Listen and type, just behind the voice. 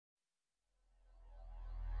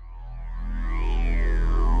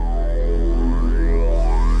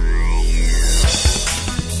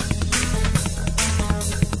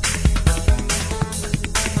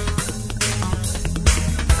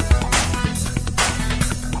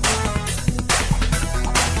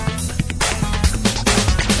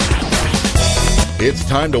It's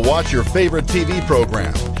time to watch your favorite TV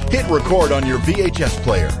program. Hit record on your VHS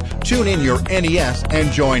player, tune in your NES,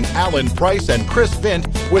 and join Alan Price and Chris Vint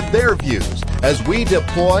with their views as we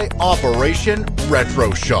deploy Operation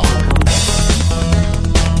Retro Shock.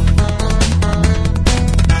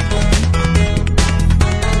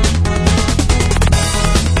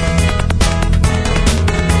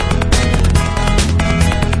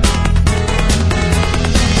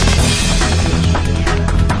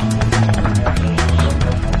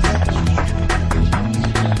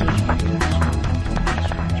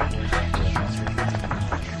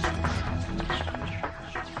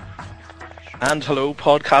 And hello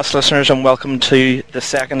podcast listeners, and welcome to the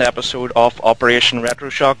second episode of Operation Retro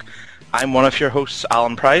Shock. I'm one of your hosts,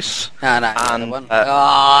 Alan Price. And I'm the one.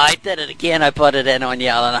 I did it again. I put it in on you,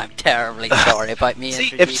 Alan. I'm terribly sorry about me.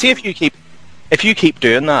 If you keep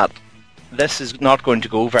doing that, this is not going to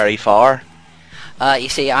go very far. You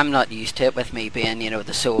see, I'm not used to it with me being,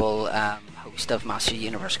 the sole host of Master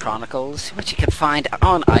Universe Chronicles, which you can find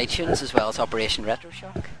on iTunes as well as Operation Retro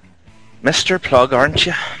Shock. Mr. Plug, aren't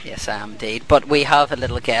you? Yes, I am indeed. But we have a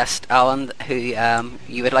little guest, Alan, who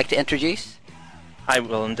you would like to introduce? I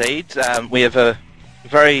will indeed. We have a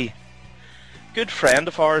very good friend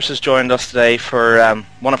of ours has joined us today for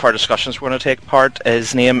one of our discussions we're going to take part.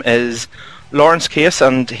 His name is Lawrence Case,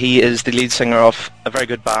 and he is the lead singer of a very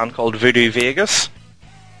good band called Voodoo Vegas.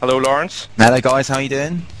 Hello, Lawrence. Hello, guys. How are you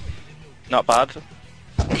doing? Not bad.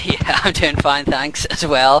 Yeah, I'm doing fine, thanks, as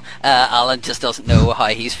well. Alan just doesn't know how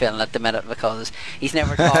he's feeling at the minute because he's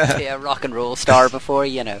never talked to a rock and roll star before,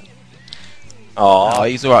 Oh,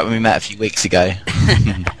 he's alright when we met a few weeks ago.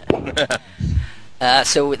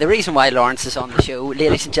 So the reason why Lawrence is on the show,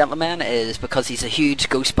 ladies and gentlemen, is because he's a huge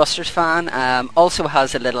Ghostbusters fan. Also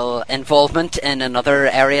has a little involvement in another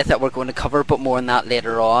area that we're going to cover, but more on that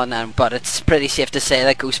later on. But it's pretty safe to say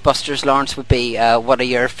that Ghostbusters, Lawrence, would be one of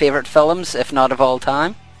your favourite films, if not of all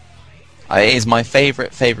time. It is my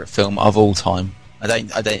favourite film of all time. I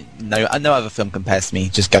don't know. No other film compares to me.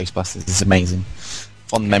 Just Ghostbusters. It's amazing.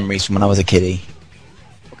 Fond memories from when I was a kiddie.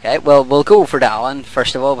 Okay, well, we'll go for that, Alan,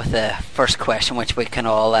 first of all, with the first question, which we can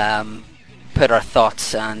all put our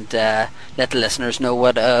thoughts and let the listeners know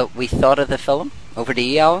what we thought of the film. Over to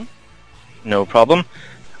you, Alan. No problem.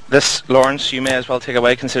 This, Lawrence, you may as well take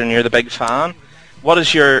away, considering you're the big fan. What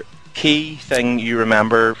is your key thing you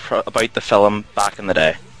remember about the film back in the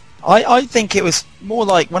day? I think it was more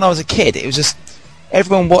like when I was a kid, it was just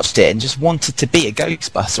everyone watched it and just wanted to be a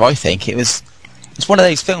Ghostbuster. I think it's one of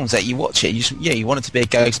those films that you watch it, you want it to be a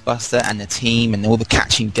Ghostbuster and the team and all the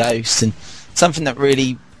catching ghosts, and something that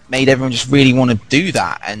really made everyone just really want to do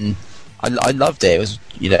that. And I loved it. It was,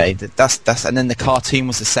 that's and then the cartoon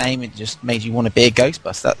was the same. It just made you want to be a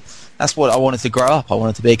Ghostbuster. That's what I wanted to grow up. I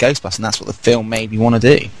wanted to be a Ghostbuster, and that's what the film made me want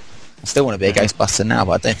to do. I still want to be a Ghostbuster now,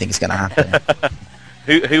 but I don't think it's going to happen.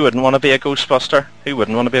 Who wouldn't want to be a Ghostbuster? Who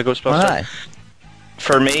wouldn't want to be a Ghostbuster? Right.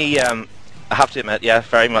 For me, I have to admit, yeah,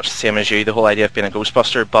 very much the same as you, the whole idea of being a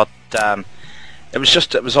Ghostbuster, but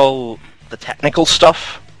it was all the technical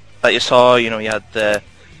stuff that you saw. You had the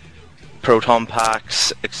proton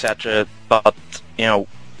packs, etc., but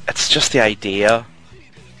it's just the idea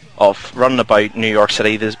of running about New York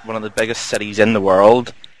City, one of the biggest cities in the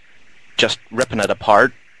world, just ripping it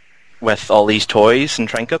apart with all these toys and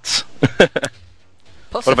trinkets.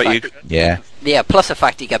 Plus what about you? Yeah. Yeah, plus the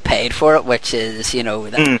fact you get paid for it, which is,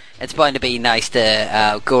 it's bound to be nice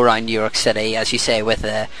to go around New York City, as you say, with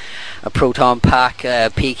a proton pack,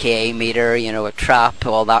 a PKA meter, a trap,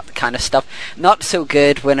 all that kind of stuff. Not so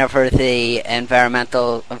good whenever the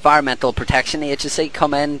Environmental Protection Agency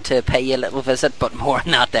come in to pay you a little visit, but more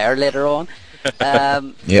on that there later on.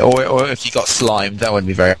 Yeah, or if you got slimed, that wouldn't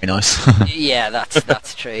be very nice. Yeah,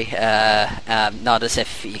 that's true. Not as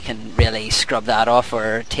if you can really scrub that off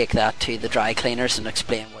or take that to the dry cleaners and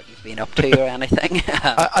explain what you've been up to or anything.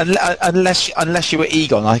 Unless you were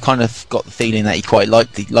Egon, I kind of got the feeling that he quite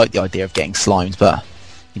liked the idea of getting slimed, but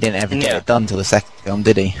he didn't ever get it done till the second film,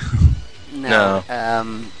 did he? No.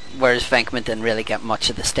 Whereas Venkman didn't really get much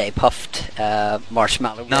of the Stay Puffed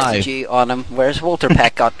marshmallow residue on him, whereas Walter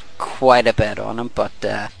Peck got quite a bit on him.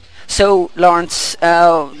 But so, Lawrence,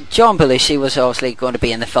 John Belushi was obviously going to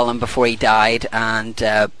be in the film before he died, and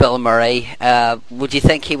Bill Murray. Would you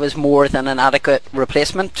think he was more than an adequate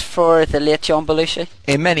replacement for the late John Belushi?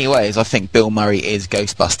 In many ways, I think Bill Murray is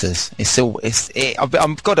Ghostbusters.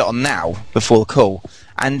 I've got it on now before the call.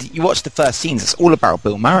 And you watch the first scenes, it's all about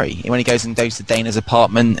Bill Murray. When he goes to Dana's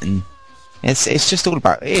apartment, and it's just all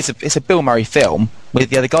about... It's a Bill Murray film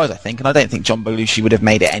with the other guys, I think, and I don't think John Belushi would have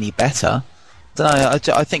made it any better. I don't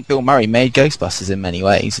know, I think Bill Murray made Ghostbusters in many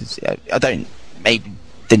ways. I don't maybe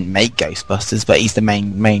didn't make Ghostbusters, but he's the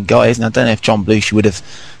main guy, isn't he? I don't know if John Belushi would have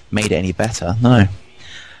made it any better. No.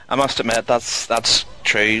 I must admit that's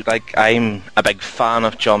true. Like, I'm a big fan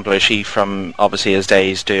of John Belushi from obviously his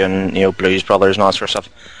days doing Blues Brothers and all that sort of stuff.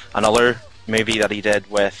 Another movie that he did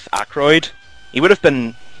with Aykroyd, he would have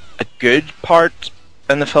been a good part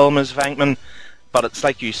in the film as Venkman, but it's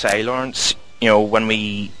like you say, Lawrence. When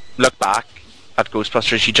we look back at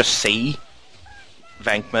Ghostbusters, you just see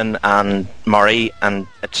Venkman and Murray, and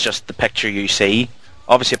it's just the picture you see.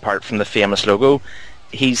 Obviously, apart from the famous logo,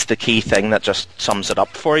 he's the key thing that just sums it up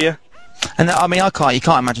for you. And I mean, you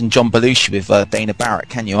can't imagine John Belushi with Dana Barrett,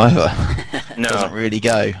 can you? Either. No, doesn't really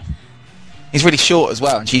go. He's really short as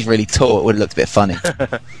well, and she's really tall. It would have looked a bit funny.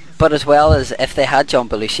 But as well as if they had John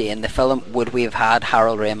Belushi in the film, would we have had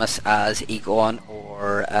Harold Ramis as Egon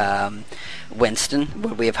or Winston?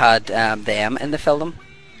 Would we have had them in the film?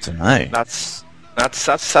 I don't know.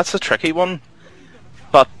 That's a tricky one.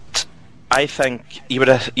 But I think you would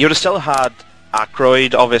have still had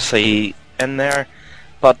Aykroyd obviously in there,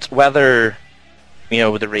 but whether the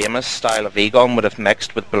Ramis style of Egon would have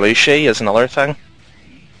mixed with Belushi is another thing.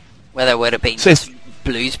 Whether it would have been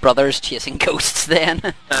Blues Brothers chasing ghosts then.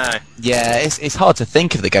 Yeah, it's hard to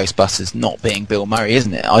think of the Ghostbusters not being Bill Murray,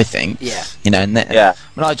 isn't it? I think. Yeah. Yeah.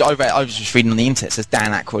 When I was just reading on the internet, it says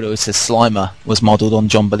Dan Aykroyd always says Slimer was modelled on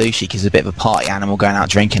John Belushi because he's a bit of a party animal, going out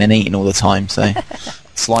drinking and eating all the time. So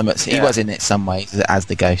Slimer, he was in it some ways as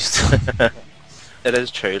the ghost. It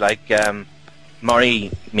is true. Like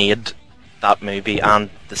Murray made that movie and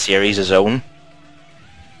the series his own.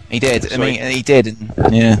 He did. So he did.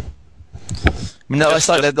 Yeah. I mean, it's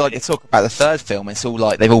like they talk about the third film. It's all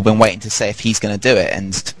like they've all been waiting to say if he's going to do it,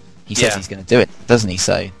 and he says he's going to do it, doesn't he?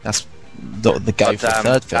 So that's the go for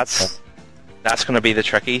the third film. That's going to be the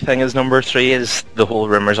tricky thing. Is number 3 is the whole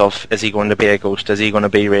rumours of is he going to be a ghost? Is he going to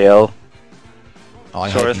be real? I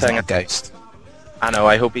hope he's not a ghost. I know.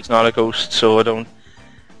 I hope he's not a ghost. So I don't.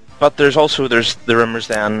 But there's the rumours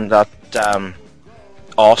then that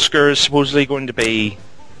Oscar is supposedly going to be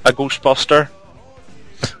a Ghostbuster.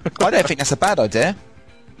 I don't think that's a bad idea.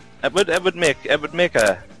 It would make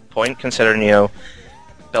a point, considering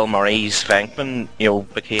Bill Murray's Venkman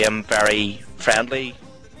became very friendly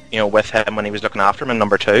with him when he was looking after him in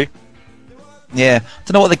number 2. Yeah,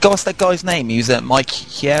 I don't know what's that guy's name. He was Mike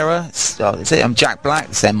Chiara. Is it? Jack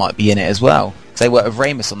Black said might be in it as well. They worked with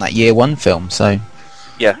Ramis on that Year One film, so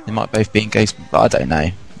yeah, they might both be in Ghost. But I don't know.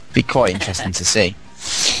 It'd be quite interesting to see.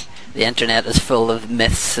 The internet is full of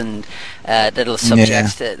myths and little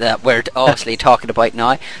subjects that we're obviously talking about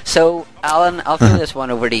now. So, Alan, I'll throw this one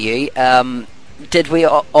over to you. Did we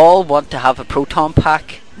all want to have a proton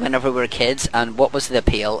pack whenever we were kids, and what was the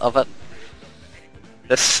appeal of it?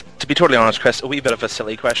 This, to be totally honest, Chris, a wee bit of a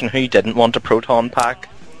silly question. Who didn't want a proton pack?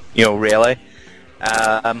 Really?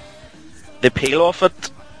 The appeal of it,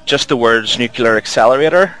 just the words nuclear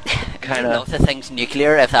accelerator. Kind of. Love the things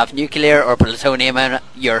nuclear. If they have nuclear or plutonium in it,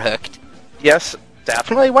 you're hooked. Yes,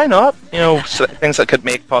 definitely. Why not? Things that could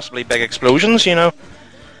make possibly big explosions.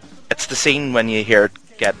 It's the scene when you hear it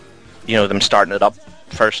get, them starting it up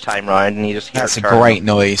first time round, and you just hear that's a great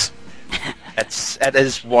noise. It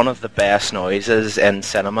is one of the best noises in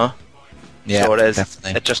cinema. Yeah, so it is.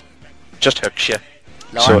 Definitely. It just hooks you.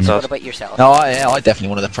 Lawrence, what about yourself? No, I definitely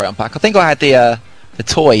wanted the proton pack. I think I had the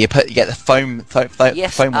toy. You get the foam.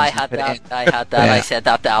 Yes, foam I had that. Yeah. I said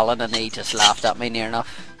that to Alan, and he just laughed at me near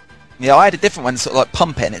enough. Yeah, I had a different one, sort of like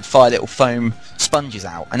pump it and it'd fire little foam sponges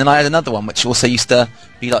out. And then I had another one which also used to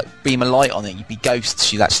be like beam a light on it. You'd be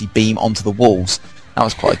ghosts. You'd actually beam onto the walls. That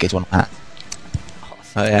was quite a good one. That.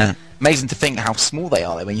 Awesome. Oh yeah, amazing to think how small they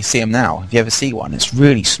are when you see them now. If you ever see one, it's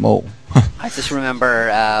really small. I just remember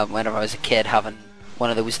whenever I was a kid having one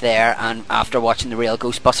of those there, and after watching the real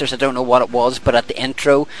Ghostbusters, I don't know what it was, but at the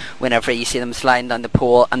intro, whenever you see them sliding down the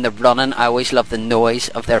pole and they're running, I always love the noise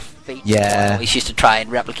of their feet. Yeah. I always used to try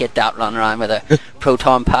and replicate that running around with a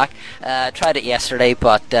proton pack. Tried it yesterday,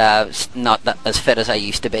 but not that as fit as I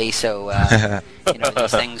used to be, so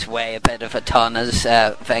these things weigh a bit of a ton, as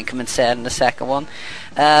Venkman said in the second one.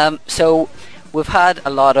 So we've had a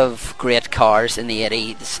lot of great cars in the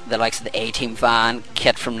 80s, the likes of the A-Team van,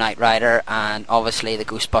 Kit from Knight Rider, and obviously the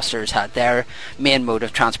Ghostbusters had their main mode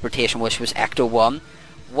of transportation, which was Ecto-1.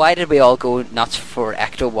 Why did we all go nuts for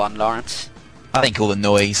Ecto-1, Lawrence? I think all the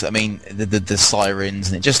noise, the sirens,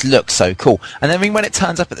 and it just looks so cool. And when it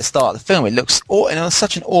turns up at the start of the film, it looks in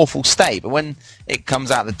such an awful state, but when it comes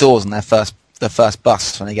out the doors on the first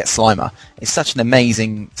bus when they get Slimer, it's such an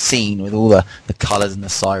amazing scene with all the colours and the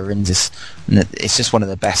sirens. It's just one of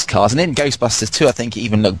the best cars. And in Ghostbusters 2, I think it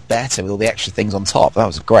even looked better with all the extra things on top. That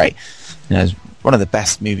was great. It was one of the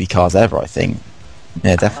best movie cars ever, I think.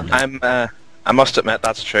 Yeah, definitely. I must admit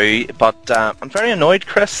that's true, but I'm very annoyed,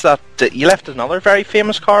 Chris, that you left another very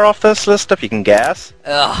famous car off this list, if you can guess.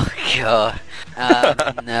 Oh, God.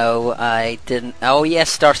 No, I didn't. Oh,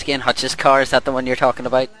 yes, Starsky and Hutch's car. Is that the one you're talking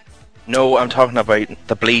about? No, I'm talking about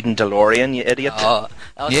the bleeding DeLorean, you idiot. Oh,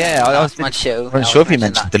 that was Yeah, I was my show. I'm sure if you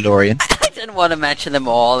mentioned DeLorean. I didn't want to mention them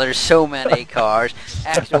all. There's so many cars.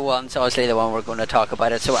 Ecto 1's obviously the one we're going to talk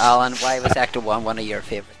about it. So, Alan, why was Ecto 1 one of your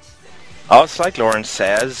favourites? Oh, it's like Lawrence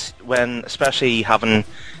says, when especially having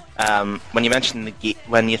when you mention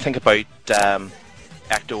when you think about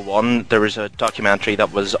Ecto 1, there was a documentary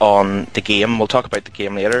that was on the game. We'll talk about the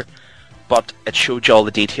game later, but it showed you all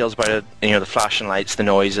the details about it. You know, the flashing lights, the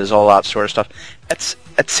noises, all that sort of stuff.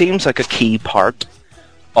 It seems like a key part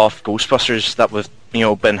of Ghostbusters that we've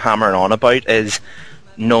been hammering on about. Is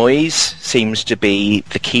noise seems to be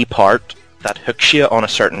the key part that hooks you on a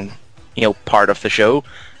certain part of the show.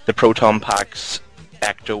 The Proton Packs,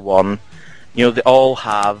 Ecto 1, they all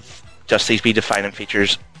have just these wee defining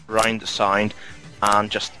features around the sound and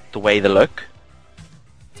just the way they look.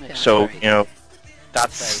 Yeah, so,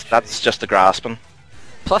 that's just the grasping.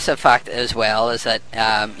 Plus, the fact as well is that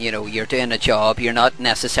you're doing a job. You're not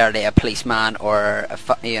necessarily a policeman or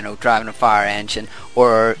driving a fire engine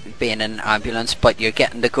or being in an ambulance, but you're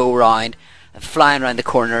getting to go around, flying around the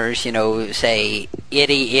corners. Say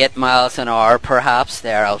 88 miles an hour, perhaps.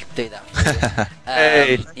 There, I'll do that for you.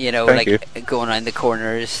 Hey, thank you. Going around the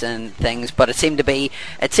corners and things. But it seemed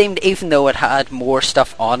even though it had more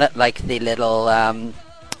stuff on it, like the little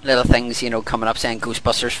things, coming up saying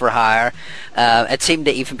Ghostbusters for hire. It seemed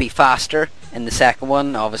to even be faster in the second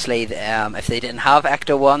one. Obviously, if they didn't have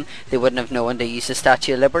Ecto 1, they wouldn't have known to use the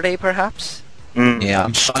Statue of Liberty, perhaps. Yeah,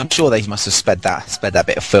 I'm sure they must have sped that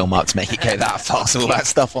bit of film up to make it go that fast. All that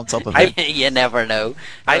stuff on top of it. You never know.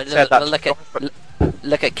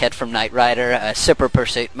 Look at Kid from Knight Rider, Super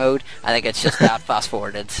Pursuit mode. I think it's just that fast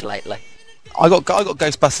forwarded slightly. I got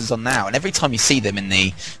Ghostbusters on now, and every time you see them in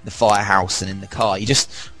the firehouse and in the car,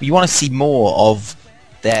 you want to see more of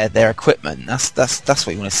their equipment. That's what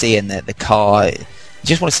you want to see in the car. You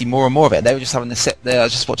just want to see more and more of it. They were just having I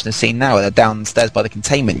was just watching the scene now where they're downstairs by the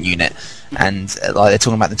containment unit, and they're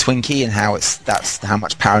talking about the Twinkie and that's how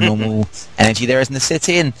much paranormal energy there is in the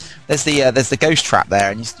city. And there's the ghost trap there,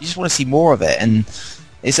 and you just want to see more of it. And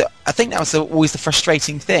I think that was always the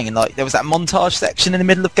frustrating thing. And there was that montage section in the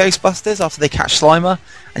middle of Ghostbusters after they catch Slimer,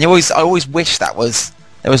 and I always wish there was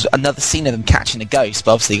another scene of them catching a ghost.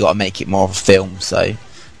 But obviously you got to make it more of a film, so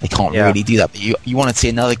they can't really do that. But you want to see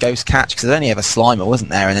another ghost catch, because there's only ever Slimer, wasn't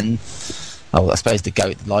there? And then, I suppose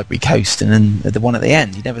the Library Coast, and then the one at the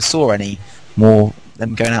end. You never saw any more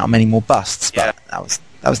them going out on many more busts. But that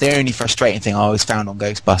was the only frustrating thing I always found on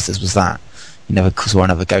Ghostbusters, was that you never saw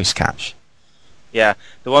another ghost catch. Yeah,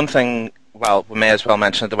 the one thing, well, we may as well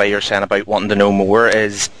mention it the way you're saying about wanting to know more,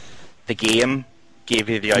 is the game gave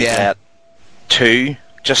you the outlet to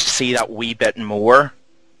just see that wee bit more.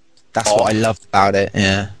 That's what I loved about it,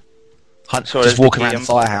 yeah. So just walking around the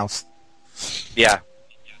firehouse. Yeah.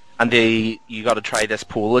 And you got to try this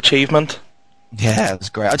pool achievement. Yeah, it was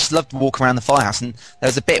great. I just loved walking around the firehouse, and there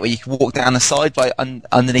was a bit where you could walk down the side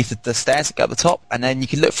underneath the stairs that go up the top, and then you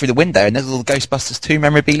could look through the window, and there's a little Ghostbusters 2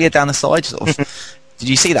 memorabilia down the side. Sort of. Did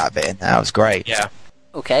you see that bit? That was great. Yeah.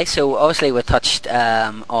 Okay, so obviously we touched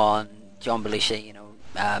on John Belushi,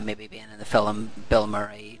 maybe being in the film, Bill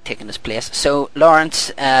Murray taking his place. So,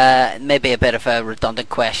 Lawrence, maybe a bit of a redundant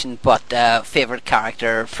question, but favourite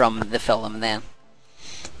character from the film then?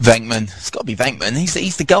 Venkman. It's got to be Venkman.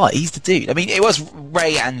 He's the guy. He's the dude. I mean, it was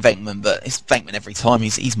Ray and Venkman, but it's Venkman every time.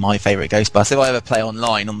 He's my favourite Ghostbuster. If I ever play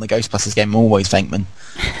online on the Ghostbusters game, I'm always Venkman.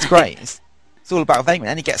 It's great. It's all about Venkman,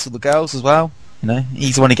 and he gets all the girls as well.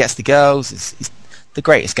 He's the one who gets the girls. He's the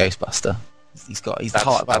greatest Ghostbuster. He's the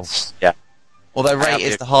heart of yeah. Although Ray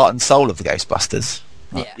is the heart and soul of the Ghostbusters.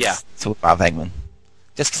 Yeah. It's all about Venkman.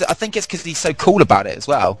 Just because I think it's because he's so cool about it as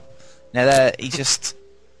well. He's just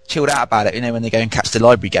chilled out about it. When they go and catch the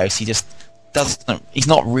library ghost, he just doesn't. He's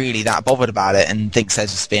not really that bothered about it, and thinks they're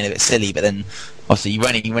just being a bit silly. But then, obviously,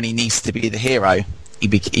 when he needs to be the hero, he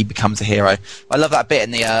becomes a hero. I love that bit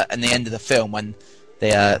in the end of the film when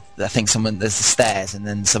I think there's the stairs, and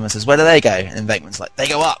then someone says, "Where do they go?" And then Venkman's like, "They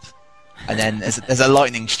go up." And then there's a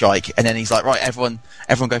lightning strike, and then he's like, "Right, everyone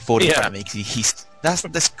go forward in front of me," because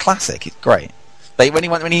that's classic. It's great. But when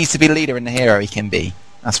he needs to be the leader and the hero, he can be.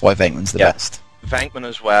 That's why Venkman's the best. Venkman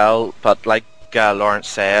as well, but like Lawrence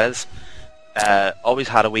says, always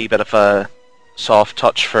had a wee bit of a soft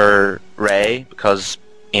touch for Ray, because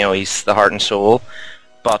he's the heart and soul.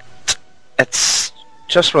 But it's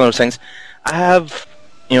just one of those things. I have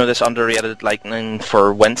this underrated liking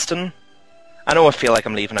for Winston. I know I feel like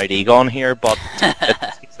I'm leaving out Egon here, but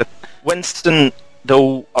Winston,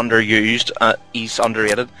 though underused, he's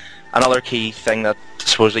underrated. Another key thing that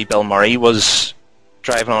supposedly Bill Murray was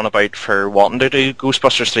driving on about for wanting to do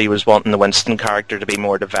Ghostbusters 3 was wanting the Winston character to be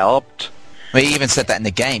more developed. Well, he even said that in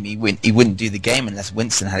the game. He wouldn't do the game unless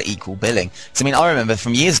Winston had equal billing. So I mean, I remember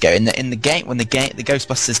from years ago in the game when the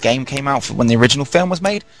Ghostbusters game came out when the original film was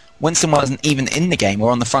made, Winston wasn't even in the game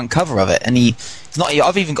or on the front cover of it, and he's not.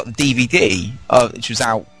 I've even got the DVD, which was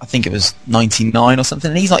out. I think it was '99 or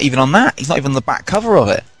something, and he's not even on that. He's not even on the back cover of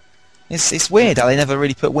it. It's weird how they never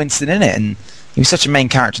really put Winston in it, and he was such a main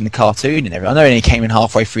character in the cartoon and everything. I know he only came in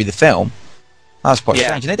halfway through the film. That was quite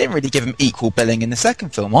strange, and they didn't really give him equal billing in the second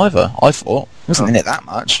film either, I thought. He wasn't in it that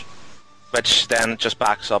much. Which then just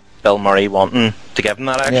backs up Bill Murray wanting to give him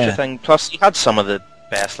that extra thing. Plus, he had some of the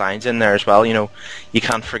best lines in there as well. You know, you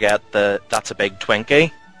can't forget that's a big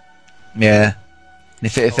Twinkie. Yeah. And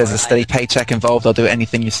if there's a steady paycheck involved, I'll do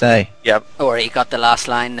anything you say. Yep. Or he got the last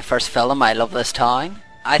line in the first film, I love this town.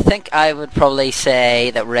 I think I would probably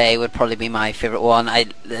say that Ray would probably be my favourite one. I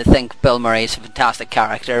think Bill Murray is a fantastic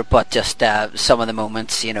character, but just some of the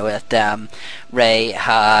moments, you know, that Ray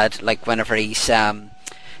had, like whenever he's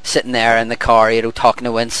sitting there in the car, you know, talking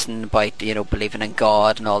to Winston about, you know, believing in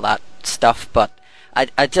God and all that stuff. But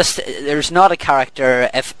I just, there's not a character,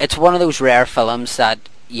 if it's one of those rare films that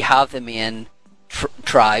you have the main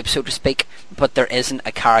tribe, so to speak, but there isn't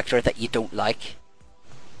a character that you don't like.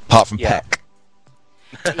 Apart from Peck.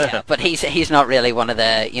 Yeah, but he's not really one of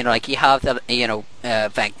the, you know, like you have the, you know,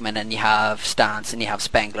 Venkman, and you have Stantz, and you have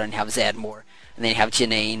Spengler, and you have Zedmore, and then you have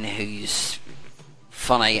Janine, who's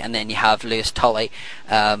funny, and then you have Lewis Tully,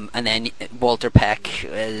 and then Walter Peck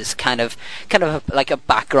is kind of like a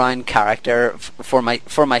background character for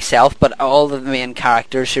myself, but all the main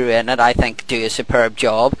characters who are in it, I think, do a superb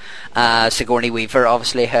job. Sigourney Weaver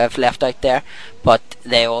obviously have left out there, but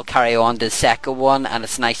they all carry on to the second one, and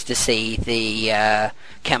it's nice to see the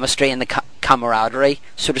chemistry and the camaraderie,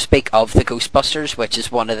 so to speak, of the Ghostbusters, which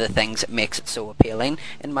is one of the things that makes it so appealing,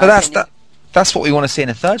 in my opinion. That's what we want to see in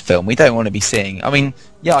a third film. We don't want to be seeing... I mean,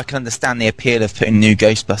 yeah, I can understand the appeal of putting new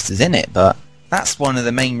Ghostbusters in it, but that's one of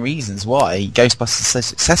the main reasons why Ghostbusters is so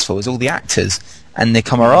successful, is all the actors and the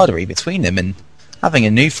camaraderie between them, and having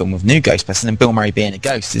a new film with new Ghostbusters and Bill Murray being a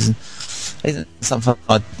ghost isn't something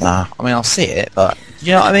I mean, I'll see it, but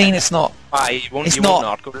you know what I mean? It's not... You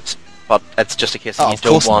won't go to, but it's just a case of you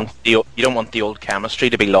don't want the old chemistry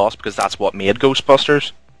to be lost, because that's what made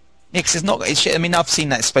Ghostbusters. Yeah, cause I mean, I've seen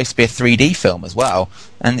that it's supposed to be a 3D film as well,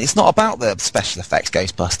 and it's not about the special effects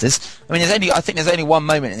Ghostbusters. I mean, I think there's only one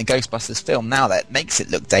moment in the Ghostbusters film now that makes it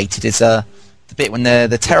look dated. Is the bit when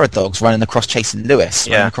the terror dog's running across chasing Lewis,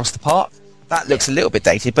 running across the park. That looks a little bit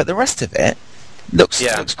dated, but the rest of it looks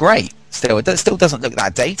great. Still, it still doesn't look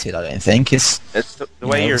that dated. I don't think it's the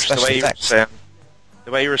way you were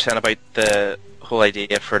saying about the whole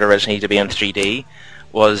idea for it originally to be in 3D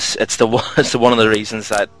was it's one of the reasons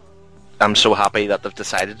that I'm so happy that they've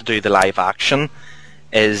decided to do the live action.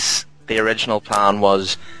 Is the original plan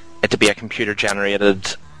was it to be a computer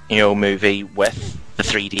generated, you know, movie with the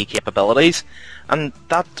 3D capabilities, and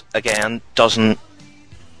that again doesn't,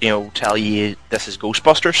 you know, tell you this is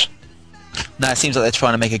Ghostbusters. No, it seems like they're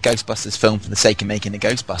trying to make a Ghostbusters film for the sake of making a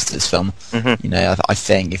Ghostbusters film. Mm-hmm. You know, I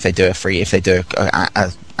think if they do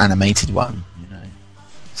a animated one, you know,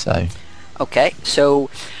 so. Okay, so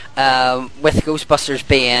with Ghostbusters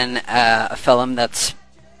being a film that's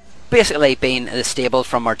basically been stable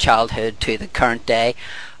from our childhood to the current day,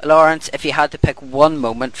 Lawrence, if you had to pick one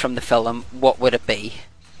moment from the film, what would it be?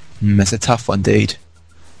 It's a tough one, dude.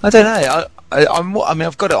 I don't know. I mean,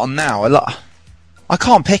 I've got it on now. I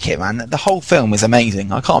can't pick it, man. The whole film is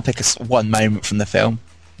amazing. I can't pick one moment from the film.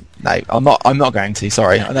 No, I'm not going to.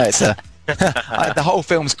 Sorry. I know it's a. The whole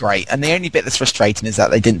film's great, and the only bit that's frustrating is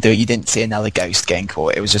that they didn't do it. You didn't see another ghost getting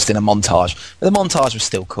caught. It was just in a montage, but the montage was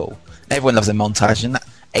still cool. Everyone loves a montage, and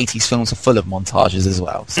 80s films are full of montages as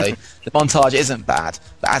well. So the montage isn't bad.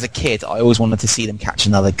 But as a kid, I always wanted to see them catch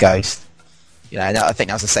another ghost. You know, and I think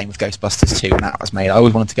that was the same with Ghostbusters 2 when that was made. I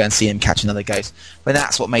always wanted to go and see them catch another ghost. But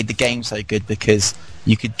that's what made the game so good, because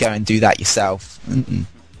you could go and do that yourself. Mm-mm.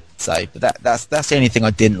 So, but that's the only thing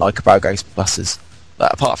I didn't like about Ghostbusters.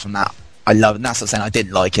 But apart from that, I love it. And that's not saying I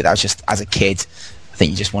didn't like it. That was just, as a kid, I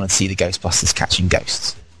think you just wanted to see the Ghostbusters catching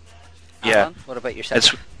ghosts. Yeah. Alan, what about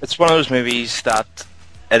yourself? It's one of those movies that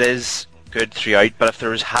it is good throughout, but if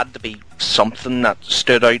there had to be something that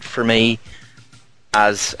stood out for me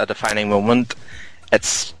as a defining moment,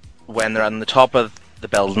 it's when they're on the top of the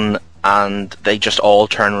building and they just all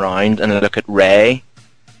turn around and they look at Ray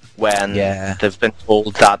when they've been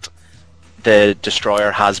told that the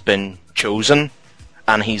destroyer has been chosen,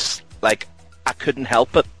 and he's like, I couldn't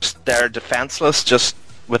help it. They're defenseless, just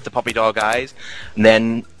with the puppy dog eyes, and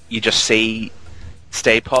then you just see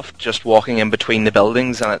Stay Puft just walking in between the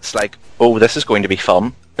buildings, and it's like, oh, this is going to be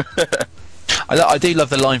fun. I do love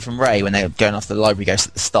the line from Ray when they're going off the library ghost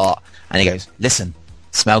at the start, and he goes, "Listen,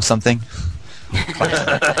 smell something."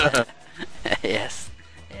 Yes.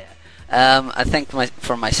 Yeah. I think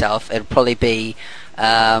for myself, it'd probably be.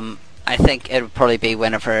 I think it would probably be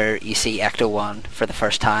whenever you see Ecto-1 for the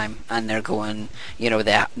first time, and they're going, they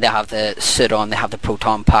have the suit on, they have the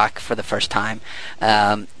proton pack for the first time.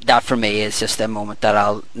 That for me is just a moment that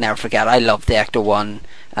I'll never forget. I love the Ecto-1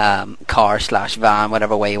 car/van,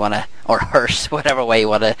 whatever way you want to, or hearse, whatever way you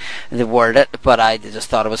want to word it. But I just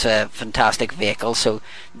thought it was a fantastic vehicle, so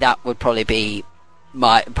that would probably be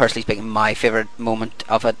personally speaking, my favourite moment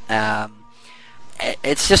of it.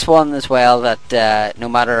 It's just one as well that no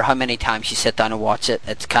matter how many times you sit down and watch it,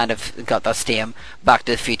 it's kind of got that same Back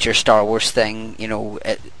to the Future Star Wars thing.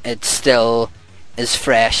 It still is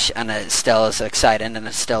fresh, and it still is exciting, and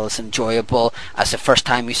it still is enjoyable as the first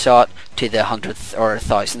time you saw it to the 100th or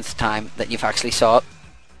 1000th time that you've actually saw it.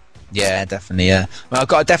 Yeah, definitely. Yeah, well,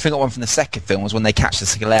 I definitely got one from the second film. Was when they catch the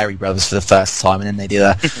Scoleri brothers for the first time, and then they do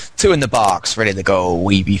the two in the box, ready to go.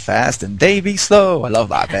 We be fast and they be slow. I love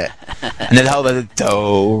that bit. And then the whole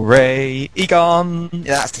Do Re Egon.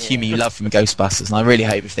 Yeah, that's the humour you love from Ghostbusters, and I really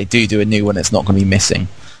hope if they do a new one, it's not going to be missing.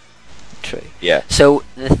 True. Yeah. So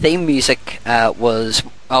the theme music was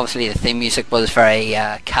very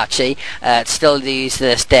catchy. It's still used to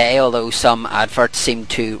this day, although some adverts seem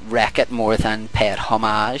to wreck it more than pay it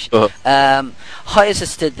homage. How has it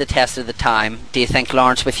stood the test of the time, do you think,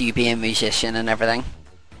 Lawrence, with you being a musician and everything?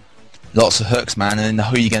 Lots of hooks, man, and the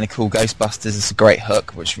Who You Gonna Call Ghostbusters is a great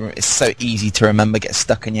hook, which is so easy to remember, gets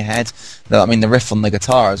stuck in your head. I mean, the riff on the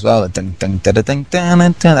guitar as well, dun, dun, dun, dun, dun, dun,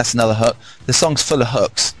 dun, dun, that's another hook. The song's full of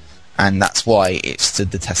hooks, and that's why it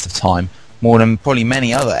stood the test of time more than probably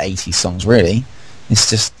many other 80s songs. Really, it's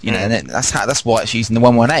just and that's why it's using the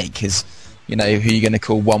 118, because Who You Gonna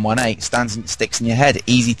Call 118 stands and sticks in your head.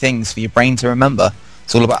 Easy things for your brain to remember.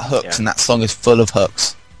 It's all about hooks, and that song is full of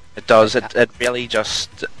hooks. It does. It really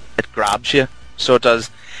just it grabs you. So it does.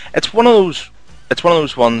 It's one of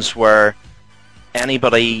those ones where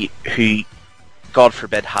anybody who, God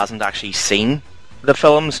forbid, hasn't actually seen the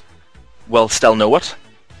films will still know it.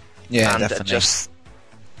 Yeah, and definitely.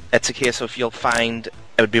 It's a case of, you'll find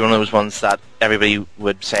it would be one of those ones that everybody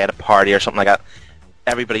would say at a party or something like that.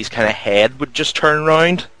 Everybody's kind of head would just turn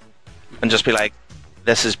around and just be like,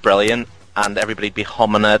 "This is brilliant," and everybody'd be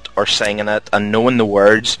humming it or singing it and knowing the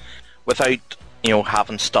words without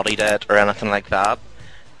having studied it or anything like that.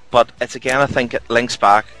 But it's, again, I think it links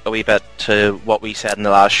back a wee bit to what we said in the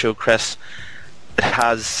last show, Chris. It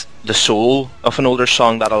has the soul of an older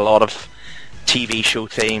song that a lot of TV show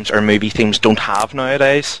themes or movie themes don't have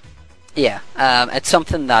nowadays. Yeah, it's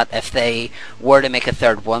something that if they were to make a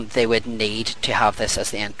third one, they would need to have this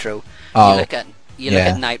as the intro. You look at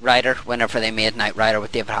Knight Rider. Whenever they made Knight Rider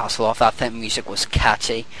with David Hasselhoff, that theme music was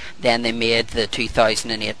catchy. Then they made the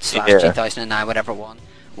 2008/2009 whatever one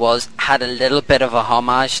had a little bit of a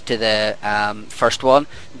homage to the first one,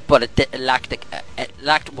 but it lacked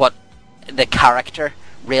what the character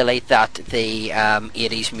really that the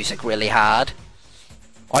 80s music really had.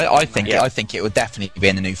 I think it would definitely be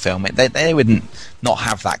in the new film. They wouldn't not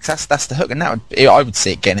have that, 'cause that's the hook, and I would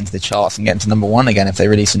see it getting into the charts and getting to number one again if they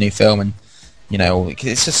release a new film. And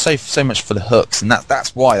it's just so much for the hooks, and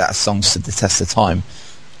that's why that song stood the test of time.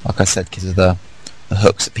 Like I said, because of the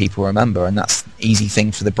hooks that people remember, and that's an easy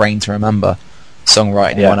thing for the brain to remember.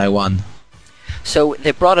 Songwriting 101. So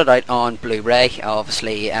they brought it out on Blu-ray,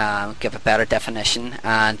 obviously, give a better definition,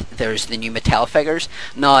 and there's the new Mattel figures.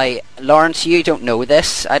 Now, Lawrence, you don't know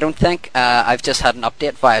this, I don't think. I've just had an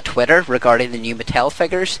update via Twitter regarding the new Mattel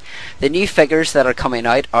figures. The new figures that are coming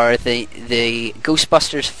out are the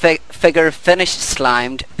Ghostbusters figure finished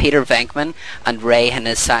slimed Peter Venkman and Ray in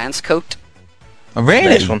his science coat. Oh, really?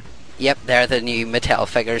 Nice one. Yep, they're the new Mattel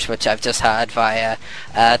figures, which I've just had via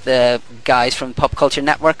the guys from Pop Culture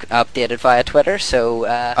Network, updated via Twitter, so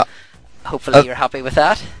hopefully you're happy with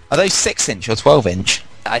that. Are those 6-inch or 12-inch?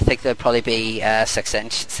 I think they'll probably be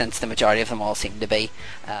 6-inch, since the majority of them all seem to be.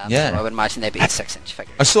 So I would imagine they'd be 6-inch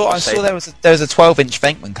figures. I saw there was a 12-inch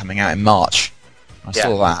Venkman coming out in March. I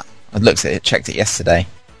saw that. I looked at it, checked it yesterday.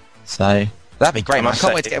 So that'd be great, man. I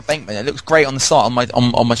can't wait to get a Venkman. It looks great on the site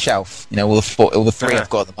on my shelf. All the three I've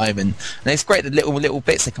got at the moment, and it's great. The little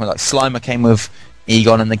bits they come with, like Slimer came with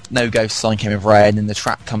Egon, and the No Ghost sign came with Ray, and then the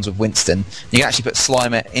trap comes with Winston. You can actually put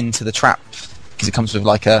Slimer into the trap because it comes with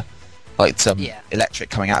some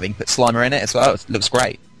electric coming out. You can put Slimer in it as well. It looks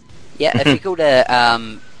great. Yeah, if you go to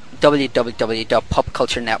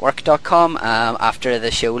www.popculturenetwork.com after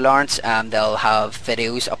the show, Lawrence, they'll have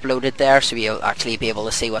videos uploaded there, so you'll actually be able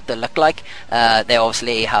to see what they look like. They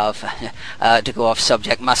obviously have, to go off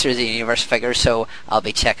subject, Masters of the Universe figures, so I'll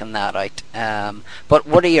be checking that out. But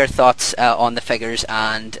what are your thoughts on the figures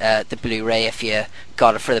and the Blu-ray if you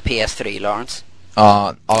got it for the PS3, Lawrence?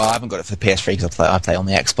 I haven't got it for the PS3 because I play on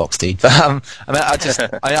the Xbox, dude. But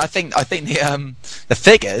I think the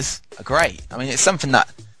figures are great. I mean, it's something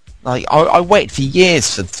that I waited for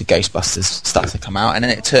years for the Ghostbusters stuff to come out, and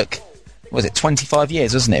then it took 25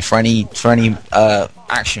 years, wasn't it, for any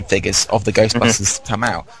action figures of the Ghostbusters to come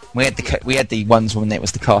out. We had the ones when it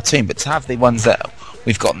was the cartoon, but to have the ones that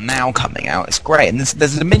we've got now coming out, it's great. And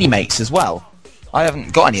there's the mini mates as well. I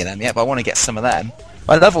haven't got any of them yet, but I want to get some of them.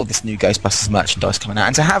 I love all this new Ghostbusters merchandise coming out,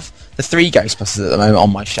 and to have the 3 Ghostbusters at the moment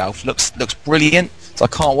on my shelf looks brilliant. So I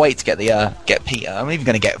can't wait to get Peter. I'm even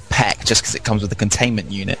going to get Peck just because it comes with the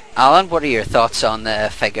containment unit. Alan, what are your thoughts on the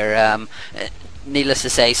figure? Needless to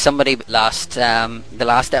say, somebody the last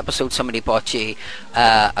episode, somebody bought you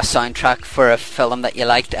a soundtrack for a film that you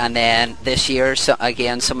liked, and then this year,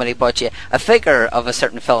 somebody bought you a figure of a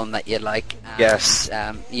certain film that you like. Yes.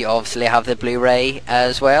 You obviously have the Blu-ray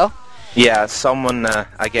as well. Yeah, someone,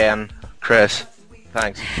 again, Chris,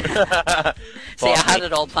 thanks. See, I had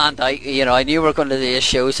it all planned out. I knew we were going to do a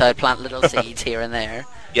show, so I'd plant little seeds here and there.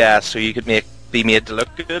 Yeah, so you could be made to look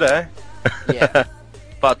good, eh? Yeah.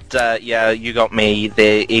 But, you got me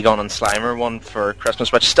the Egon and Slimer one for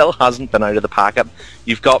Christmas, which still hasn't been out of the packet.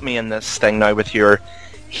 You've got me in this thing now with your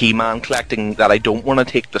He-Man collecting that I don't want to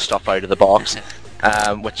take the stuff out of the box,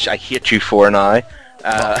 which I hate you for now.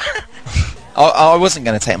 I wasn't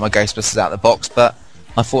going to take my Ghostbusters out of the box, but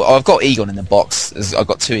I thought, I've got Egon in the box. I've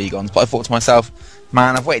got 2 Egons, but I thought to myself,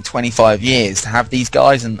 man, I've waited 25 years to have these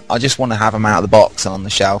guys, and I just want to have them out of the box and on the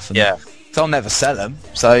shelf. And yeah. So I'll never sell them,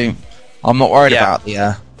 so I'm not worried about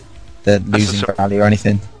the losing value or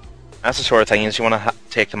anything. That's the sort of thing, is you want to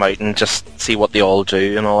take them out and just see what they all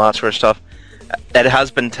do and all that sort of stuff. It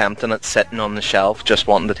has been tempting, it's sitting on the shelf, just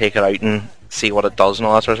wanting to take it out and see what it does and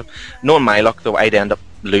all that sort of stuff. Knowing my luck, though, I'd end up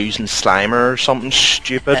losing Slimer or something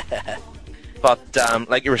stupid. But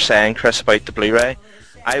like you were saying, Chris, about the Blu-ray,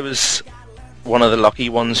 I was one of the lucky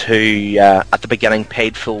ones who at the beginning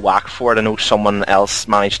paid full whack for it. I know someone else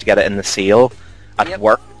managed to get it in the sale at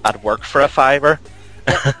work for a $5.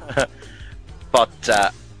 But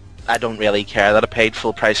I don't really care that I paid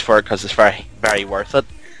full price for it because it's very, very worth it.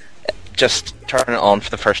 Just turn it on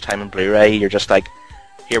for the first time in Blu-ray, you're just like,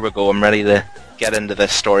 here we go, I'm ready to get into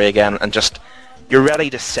this story again, and just you're ready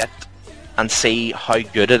to sit and see how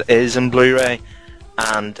good it is in Blu-ray.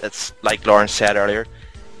 And it's like Lawrence said earlier,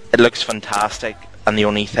 it looks fantastic, and the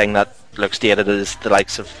only thing that looks dated is the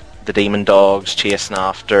likes of the demon dogs chasing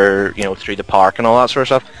after, through the park and all that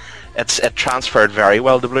sort of stuff. It transferred very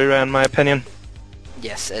well to Blu-ray, in my opinion.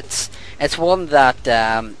 Yes, it's one that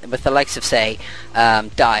with the likes of, say,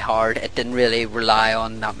 Die Hard, it didn't really rely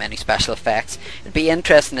on that many special effects. It'd be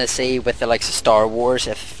interesting to see with the likes of Star Wars,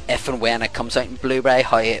 if and when it comes out in Blu-ray,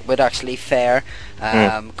 how it would actually fare.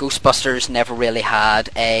 Ghostbusters never really had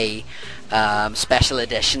a special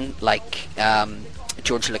edition like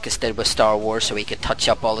George Lucas did with Star Wars, so he could touch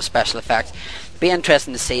up all the special effects. It'd be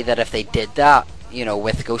interesting to see that if they did that,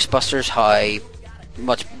 with Ghostbusters, how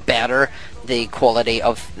much better the quality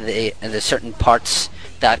of the certain parts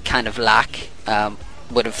that kind of lack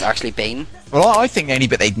would have actually been. Well, I think the only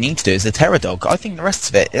bit they'd need to do is the Terror Dog. I think the rest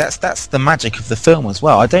of it, that's the magic of the film as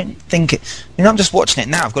well. I don't think it... I'm just watching it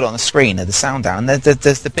now. I've got it on the screen, the sound down, and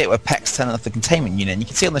there's the bit where Peck's turning off the containment unit, and you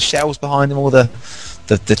can see on the shelves behind him all the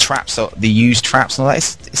traps, the used traps and all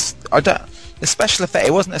that. The special effect,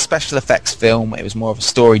 it wasn't a special effects film, it was more of a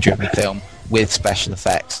story-driven film with special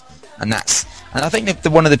effects. And I think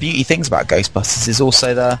one of the beauty things about Ghostbusters is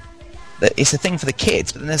also that it's a thing for the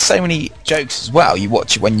kids, but then there's so many jokes as well. You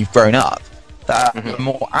watch it when you've grown up that are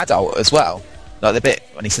more adult as well. Like the bit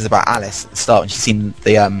when he says about Alice at the start when she's seen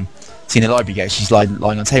the library ghost, she's lying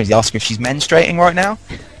on tables. He asks her if she's menstruating right now,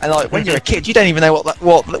 and like when you're a kid, you don't even know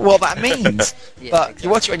what that means. Yeah, but exactly. you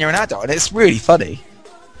watch it when you're an adult, and it's really funny.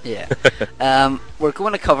 Yeah. We're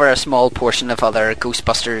going to cover a small portion of other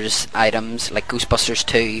Ghostbusters items, like Ghostbusters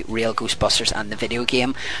 2, Real Ghostbusters, and the video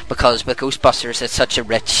game, because with Ghostbusters it's such a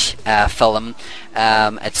rich film,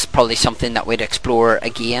 it's probably something that we'd explore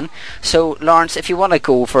again. So, Lawrence, if you want to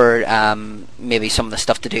go over maybe some of the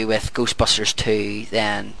stuff to do with Ghostbusters 2,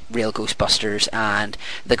 then Real Ghostbusters, and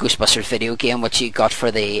the Ghostbusters video game, which you got for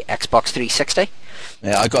the Xbox 360.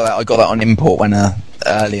 Yeah, I got that on import when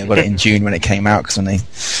early. I got it in June when it came out because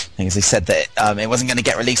they said that it wasn't going to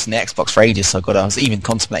get released on the Xbox for ages. So I was even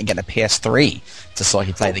contemplating getting a PS3 just so I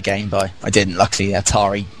could play the game. But I didn't. Luckily,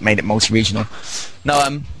 Atari made it multi-regional.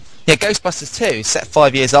 No, Ghostbusters 2 set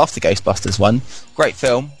 5 years after Ghostbusters 1. Great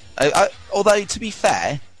film. Although to be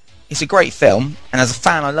fair, it's a great film, and as a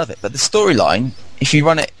fan, I love it. But the storyline, if you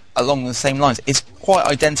run it along the same lines, is quite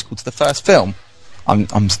identical to the first film.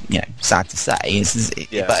 I'm sad to say,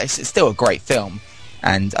 but it's still a great film,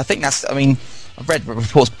 and I think that's. I mean, I've read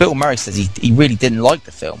reports. Bill Murray says he really didn't like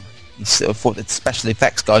the film. He sort of thought that the special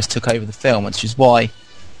effects guys took over the film, which is why,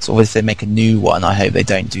 sort of, if they make a new one, I hope they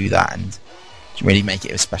don't do that and really make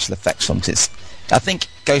it a special effects film. Because I think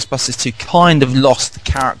Ghostbusters 2 kind of lost the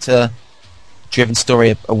character-driven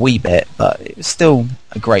story a wee bit, but it was still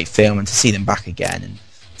a great film, and to see them back again and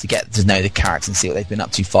to get to know the characters and see what they've been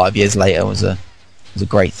up to 5 years later was a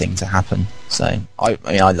great thing to happen. So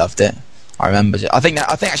I loved it. I remember it. I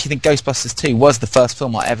actually think Ghostbusters 2 was the first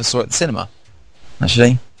film I ever saw at the cinema.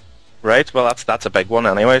 Actually. Right. Well, that's a big one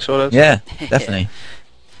anyway. So it is. Yeah, definitely.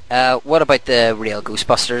 What about the real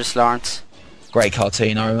Ghostbusters, Lawrence? Great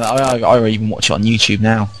cartoon. I even watch it on YouTube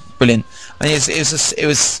now. Brilliant. I mean, it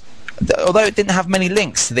was. Although it didn't have mmany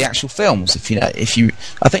links to the actual films, I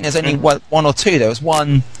think there's only one or two. There was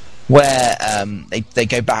one where they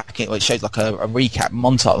go back. It shows like a recap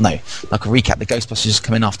montage. No, like a recap. The Ghostbusters just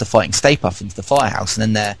come in after fighting Stay Puft into the firehouse, and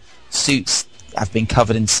then their suits have been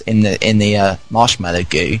covered in the marshmallow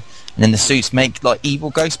goo, and then the suits make like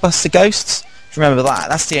evil Ghostbuster ghosts. If you remember that,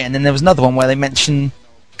 that's the. And then there was another one where they mention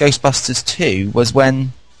Ghostbusters 2 was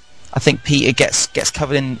when I think Peter gets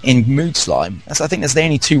covered in mood slime. I think that's the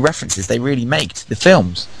only two references they really make to the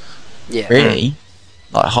films. Yeah, really,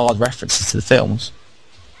 like hard references to the films.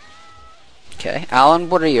 Okay, Alan,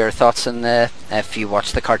 what are your thoughts on if you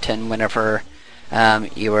watched the cartoon whenever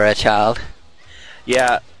you were a child?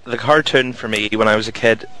 Yeah, the cartoon for me when I was a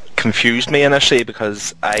kid confused me initially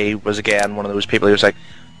because I was again one of those people who was like,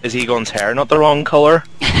 is Egon's hair not the wrong colour?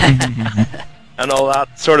 And all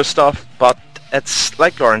that sort of stuff. But it's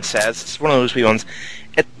like Lawrence says, it's one of those wee ones.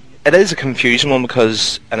 It is a confusing one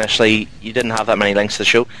because initially you didn't have that many links to the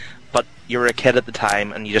show, but you were a kid at the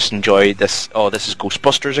time and you just enjoyed this. Oh, this is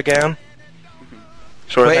Ghostbusters again.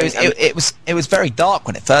 It was very dark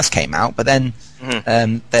when it first came out, but then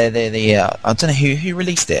I don't know who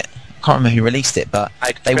released it. I can't remember who released it, but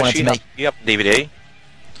they wanted to make. You have the DVD.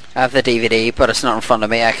 I have the DVD, but it's not in front of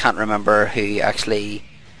me. I can't remember who actually.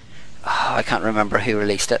 I can't remember who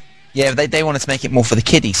released it. Yeah, they wanted to make it more for the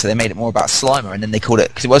kiddies, so they made it more about Slimer, and then they called it,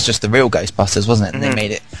 because it was just the real Ghostbusters, wasn't it? And they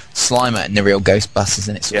made it Slimer and the real Ghostbusters,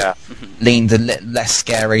 and it sort of leaned less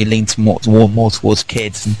scary, leaned more towards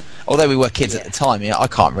kids. And although we were kids at the time, I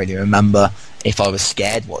can't really remember if I was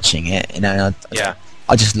scared watching it.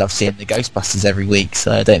 I just love seeing the Ghostbusters every week,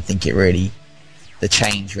 so I don't think the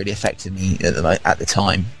change really affected me at the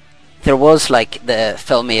time. There was like the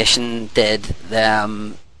Filmation did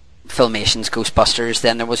the. Filmation's Ghostbusters,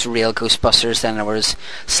 then there was Real Ghostbusters, then there was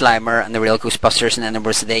Slimer and the Real Ghostbusters, and then there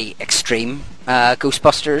was the Extreme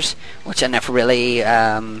Ghostbusters, which I never really look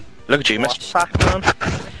at you, Mr. Pac-Man.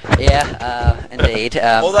 Yeah, indeed.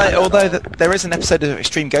 Although there is an episode of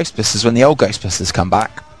Extreme Ghostbusters when the old Ghostbusters come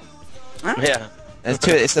back. Huh? Yeah.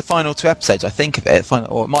 It's the final two episodes, I think of it,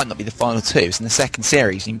 or it might not be the final two. It's in the second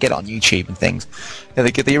series. You can get it on YouTube and things. Yeah,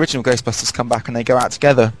 the original Ghostbusters come back and they go out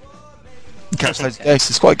together. Catch loads of ghosts.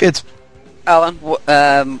 It's quite good. Alan,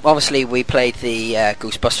 obviously we played the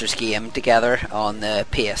Ghostbusters game together on the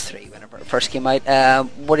PS3 whenever it first came out.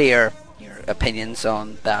 What are your opinions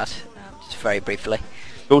on that? Just very briefly.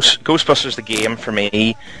 Ghostbusters the game for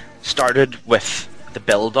me started with the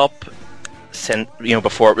build-up,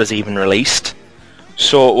 before it was even released.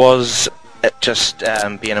 So it was just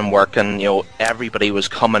being in work, and everybody was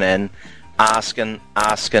coming in, asking,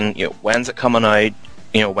 when's it coming out?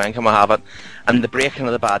 When can we have it? And the breaking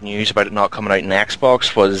of the bad news about it not coming out in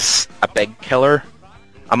Xbox was a big killer,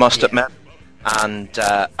 I must admit. And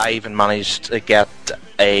I even managed to get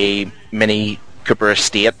a Mini Cooper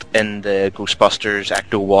Estate in the Ghostbusters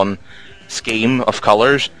Ecto-1 scheme of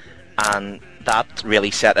colours, and that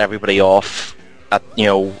really set everybody off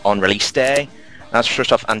on release day. That's for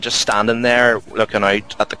stuff. And just standing there looking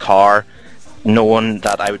out at the car, knowing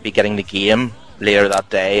that I would be getting the game later that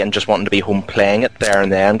day and just wanting to be home playing it there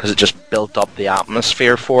and then, because it just built up the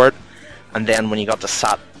atmosphere for it. And then when you got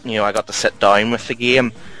to I got to sit down with the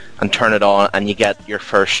game and turn it on, and you get your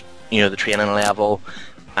first the training level,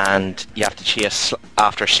 and you have to chase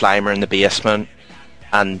after Slimer in the basement,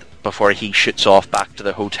 and before he shoots off back to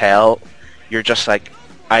the hotel, you're just like,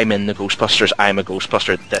 I'm in the Ghostbusters, I'm a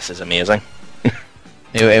Ghostbuster, this is amazing.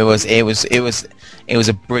 It was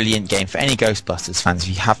a brilliant game for any Ghostbusters fans. If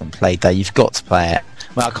you haven't played that, you've got to play it.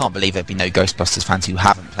 Well, I can't believe there'd be no Ghostbusters fans who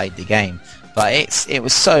haven't played the game. But it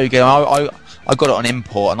was so good. I got it on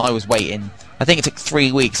import, and I was waiting. I think it took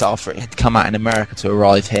 3 weeks after it had come out in America to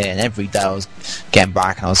arrive here, and every day I was getting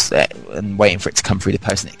back and I was waiting for it to come through the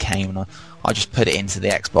post, and it came, and I just put it into the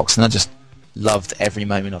Xbox, and I just loved every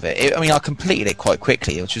moment of it. I completed it quite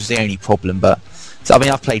quickly, which was the only problem, but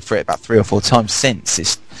I've played through it about 3 or 4 times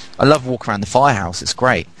since. I love walking around the firehouse, it's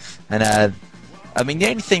great. And the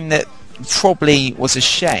only thing that probably was a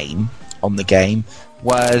shame on the game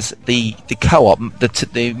was the co-op,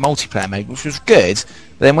 the multiplayer mode, which was good,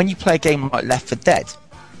 but then when you play a game like Left 4 Dead,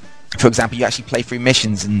 for example, you actually play through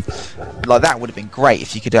missions, and like that would have been great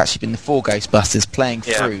if you could have actually been the 4 Ghostbusters playing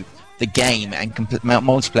through the game and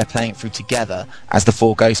multiplayer playing it through together as the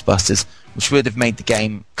 4 Ghostbusters, which would have made the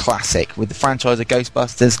game classic. With the franchise of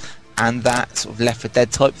Ghostbusters and that sort of Left 4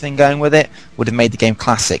 Dead type thing going with it, would have made the game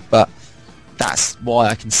classic. But that's why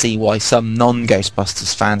I can see why some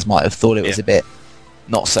non-Ghostbusters fans might have thought it was a bit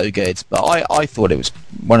not so good. But I thought it was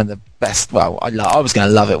one of the best. Well, I was going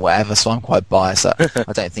to love it whatever, so I'm quite biased. I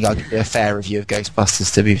don't think I could do a fair review of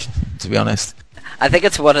Ghostbusters, to be honest. I think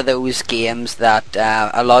it's one of those games that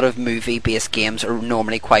a lot of movie-based games are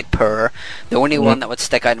normally quite poor. The only one that would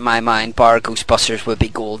stick out in my mind, bar Ghostbusters, would be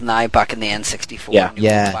GoldenEye back in the N64.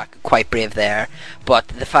 Yeah. Quite brave there. But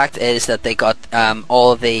the fact is that they got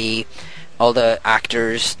all the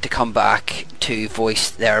actors to come back to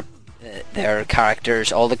voice their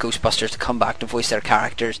characters, all the Ghostbusters to come back to voice their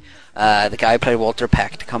characters. The guy who played Walter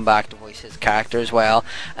Peck to come back to voice his character as well.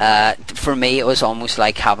 For me, it was almost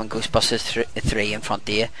like having Ghostbusters 3 in front of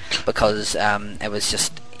you, because it was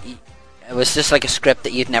just like a script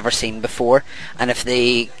that you'd never seen before. And if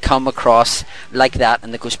they come across like that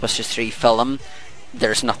in the Ghostbusters 3 film,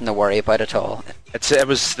 there's nothing to worry about at all. It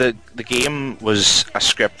was the game was a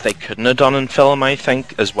script they couldn't have done in film, I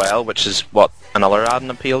think, as well, which is what another added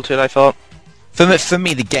appeal to it, I thought. For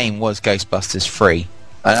me, the game was Ghostbusters 3.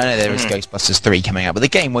 I know there was Ghostbusters 3 coming out, but the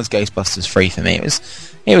game was Ghostbusters 3 for me.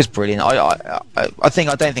 It was brilliant. I don't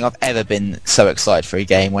think I've ever been so excited for a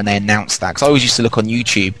game when they announced that, because I always used to look on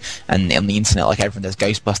YouTube and on the internet like everyone does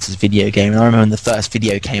Ghostbusters video game, and I remember when the first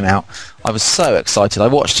video came out, I was so excited. I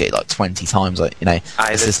watched it like 20 times. The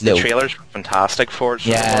trailers were fantastic for it.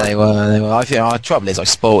 Yeah, they were. I think the trouble is I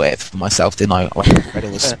spoiled it for myself, didn't I? I read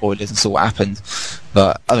all the spoilers and saw what happened.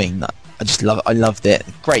 But I loved it.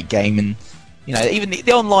 Great game, and even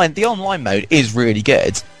the online mode is really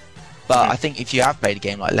good. But I think if you have played a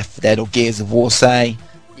game like Left 4 Dead or Gears of War,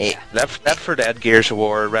 Left 4 Dead, Gears of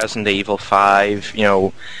War, Resident Evil 5,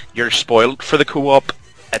 you're spoiled for the co-op.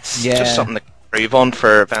 It's just something to improve on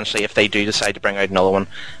for eventually if they do decide to bring out another one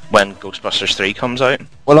when Ghostbusters 3 comes out.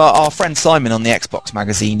 Well, our friend Simon on the Xbox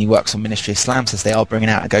magazine, he works on Ministry of Slam, says they are bringing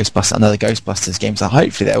out another Ghostbusters game, so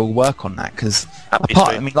hopefully they will work on that, because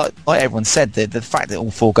like everyone said, the fact that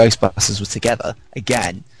all 4 Ghostbusters were together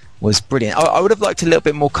again was brilliant. I would have liked a little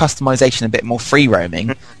bit more customization, a bit more free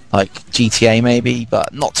roaming, like GTA maybe,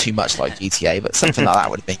 but not too much like GTA, but something like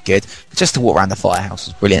that would have been good. But just to walk around the firehouse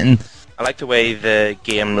was brilliant. And I like the way the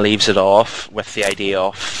game leaves it off with the idea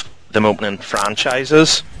of them opening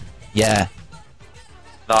franchises. Yeah.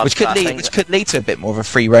 Which could lead to a bit more of a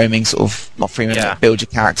free roaming not free roaming, build your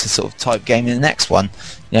character sort of type game in the next one.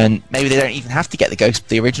 And maybe they don't even have to get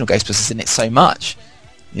the original Ghostbusters in it so much.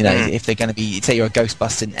 If they're going to be, say you're a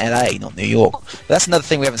Ghostbuster in LA, not New York. But that's another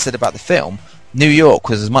thing we haven't said about the film. New York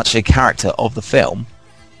was as much a character of the film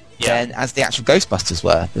than as the actual Ghostbusters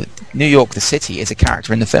were. New York, the city, is a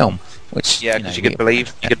character in the film. Which because you could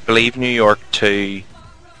believe New York to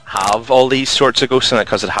have all these sorts of ghosts in it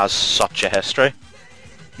because it has such a history.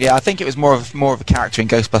 Yeah, I think it was more of a character in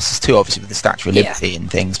Ghostbusters 2, obviously with the Statue of Liberty and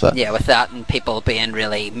things. But with that and people being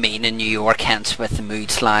really mean in New York, hence with the mood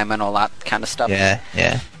slime and all that kind of stuff.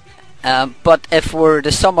 Yeah. But if we're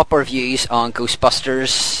to sum up our views on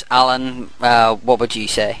Ghostbusters, Alan, what would you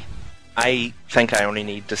say? I think I only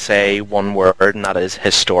need to say one word, and that is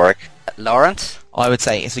historic. Lawrence? I would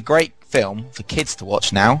say it's a great film for kids to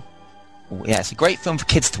watch now. Yeah, it's a great film for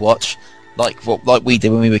kids to watch, like we did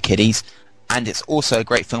when we were kiddies. And it's also a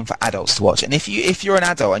great film for adults to watch. And if you're an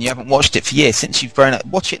adult and you haven't watched it for years, since you've grown up,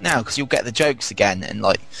 watch it now, because you'll get the jokes again. And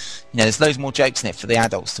there's loads more jokes in it for the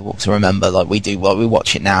adults to remember, like we do. Well, we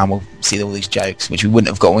watch it now and we'll see all these jokes which we wouldn't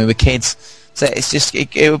have got when we were kids. So it's just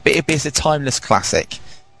it'd be a timeless classic.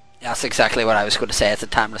 That's exactly what I was going to say. It's a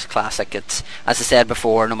timeless classic. It's, as I said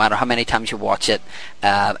before, no matter how many times you watch it,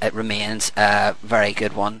 it remains a very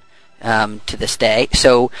good one. to this day.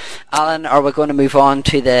 So, Alan, are we going to move on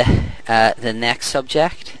to the next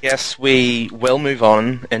subject? Yes, we will move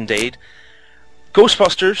on, indeed.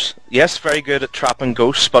 Ghostbusters, yes, very good at trapping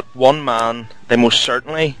ghosts, but one man they most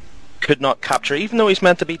certainly could not capture, even though he's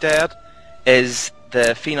meant to be dead, is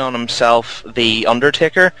the Phenom himself, The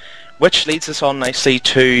Undertaker, which leads us on nicely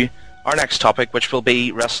to our next topic, which will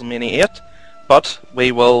be WrestleMania 8, but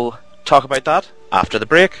we will talk about that after the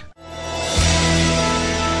break.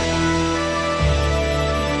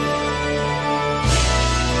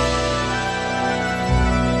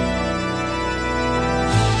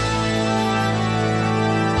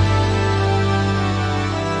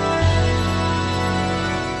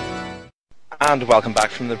 And welcome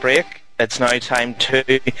back from the break. It's now time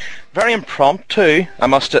to, very impromptu, I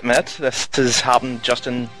must admit, this has happened just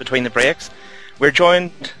in between the breaks. We're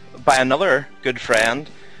joined by another good friend,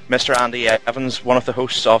 Mr. Andy Evans, one of the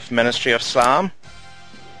hosts of Ministry of Slam.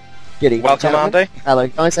 Good evening, welcome, gentlemen. Andy. Hello,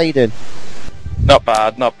 guys. How you doing? Not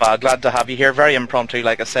bad, not bad. Glad to have you here. Very impromptu,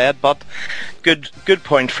 like I said, but good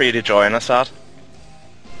point for you to join us at.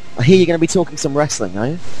 I hear you're going to be talking some wrestling, are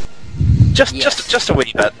you? Just a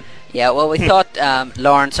wee bit. Yeah, well, we thought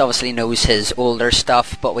Lawrence obviously knows his older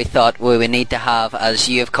stuff, but we thought we would need to have, as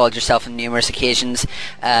you have called yourself on numerous occasions,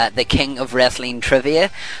 the king of wrestling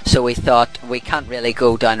trivia. So we thought we can't really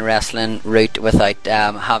go down a wrestling route without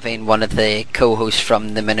having one of the co-hosts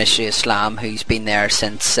from the Ministry of Slam, who's been there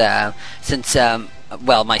since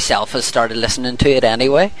well, myself has started listening to it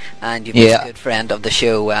anyway, and you've been a good friend of the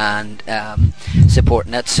show and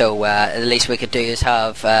supporting it, so at least we could do is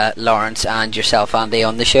have Lawrence and yourself, Andy,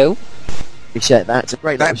 on the show. Appreciate that. It's a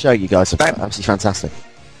great little show, you guys. It's absolutely fantastic.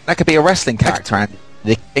 That could be a wrestling character, Andy.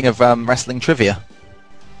 The king of wrestling trivia.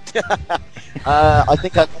 I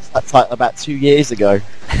think I lost that title about 2 years ago.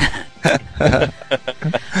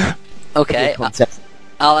 Okay.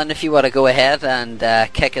 Alan, if you want to go ahead and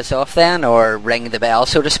kick us off then, or ring the bell,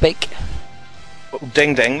 so to speak.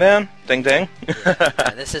 Ding ding then. Ding ding.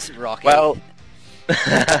 This isn't Rocky. Well,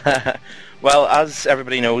 well, as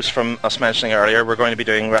everybody knows from us mentioning earlier, we're going to be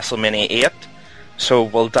doing WrestleMania 8. So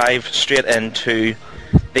we'll dive straight into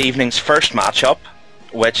the evening's first matchup,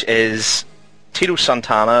 which is Tito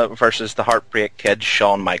Santana versus the Heartbreak Kid,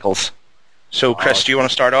 Shawn Michaels. So, Chris, do you want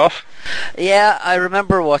to start off? Yeah, I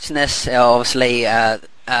remember watching this, obviously,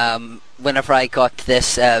 whenever I got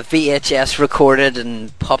this VHS recorded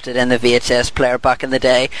and popped it in the VHS player back in the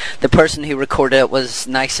day. The person who recorded it was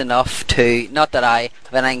nice enough to, not that I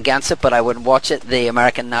have anything against it, but I wouldn't watch it, the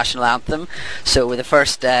American National Anthem. So the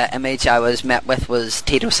first image I was met with was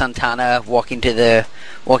Tito Santana walking to the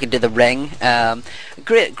ring.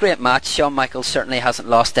 Great match. Shawn Michaels certainly hasn't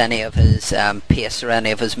lost any of his pace or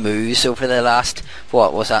any of his moves over the last,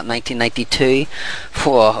 what was that, 1992?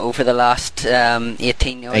 Over the last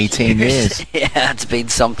 18 years. Yeah, it's been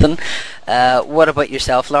something. What about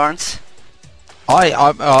yourself, Lawrence?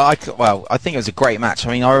 I think it was a great match.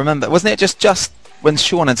 I mean, I remember, wasn't it just when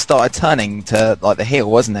Shawn had started turning to like the heel,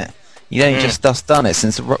 wasn't it? You'd only just done it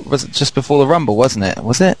since, was it just before the Rumble, wasn't it?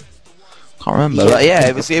 Was it? Can't remember. But yeah,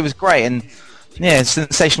 it was great, and yeah,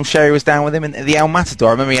 Sensational Sherry was down with him, and the El Matador,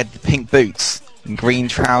 I remember he had the pink boots and green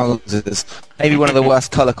trousers. Maybe one of the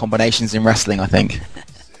worst colour combinations in wrestling, I think.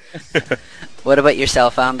 What about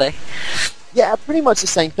yourself, Andy? Yeah, pretty much the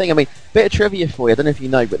same thing. I mean, bit of trivia for you. I don't know if you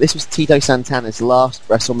know, but this was Tito Santana's last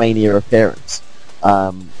WrestleMania appearance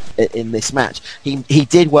in this match. He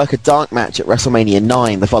did work a dark match at WrestleMania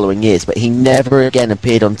 9 the following years, but he never again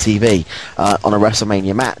appeared on TV on a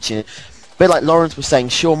WrestleMania match. A bit like Lawrence was saying,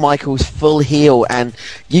 Shawn Michaels full heel, and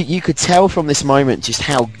you could tell from this moment just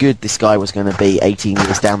how good this guy was going to be 18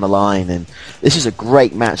 years down the line, and this was a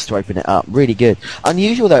great match to open it up. Really good.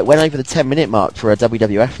 Unusual though, it went over the 10-minute mark for a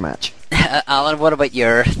WWF match. Alan, what about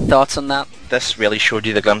your thoughts on that? This really showed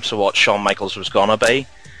you the glimpse of what Shawn Michaels was going to be.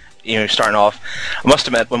 You know, starting off, I must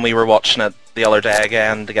admit, when we were watching it the other day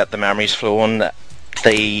again to get the memories flowing,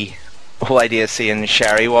 the whole idea of seeing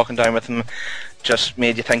Sherry walking down with him just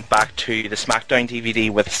made you think back to the SmackDown DVD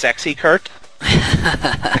with Sexy Kurt.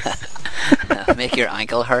 Make your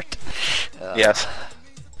ankle hurt. Yes.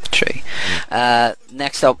 True.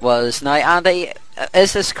 Next up was, now Andy,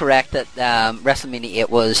 is this correct that WrestleMania 8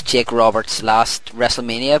 was Jake Roberts' last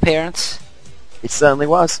WrestleMania appearance? It certainly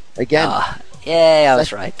was. Again. Yeah, I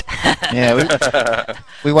was right. Yeah,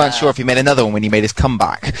 we weren't sure if he made another one when he made his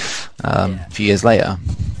comeback a few years later.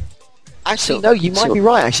 Actually, no, you might be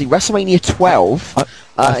right. Actually, WrestleMania 12.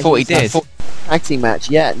 I thought he did. Tag team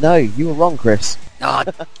match. Yeah, no, you were wrong, Chris. Oh,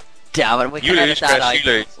 damn it! We can edit that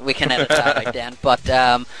out. We can edit that out then. But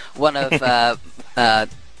one of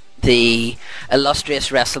the illustrious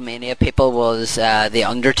WrestleMania people was The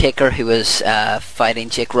Undertaker, who was fighting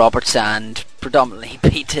Jake Roberts and predominantly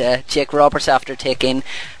beat Jake Roberts after taking,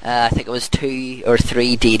 I think it was 2 or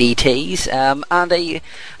 3 DDTs. Andy,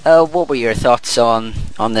 what were your thoughts on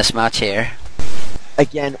this match here?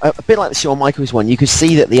 Again, a bit like the Shawn Michaels one, you could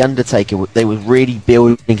see that The Undertaker, they were really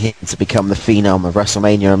building him to become the phenom of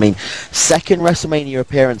WrestleMania. I mean, second WrestleMania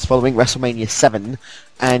appearance following WrestleMania 7,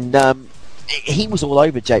 and he was all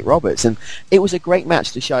over Jake Roberts, and it was a great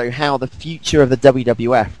match to show how the future of the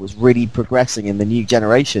WWF was really progressing in the new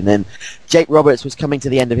generation. And Jake Roberts was coming to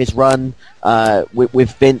the end of his run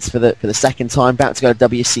with Vince for the second time, about to go to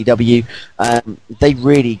WCW. They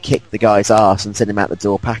really kicked the guy's ass and sent him out the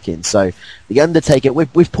door packing. So The Undertaker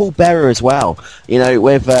with Paul Bearer as well,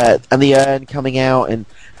 with and the urn coming out, and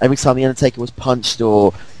every time The Undertaker was punched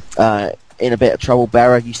or in a bit of trouble,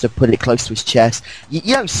 Bearer used to put it close to his chest. You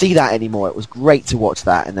don't see that anymore. It was great to watch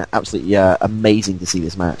that, and absolutely amazing to see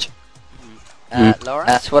this match.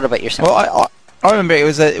 Lawrence, what about yourself? Well, I remember it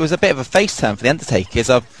was a bit of a face turn for The Undertaker, because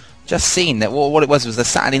I've just seen that what it was a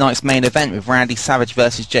Saturday night's main event with Randy Savage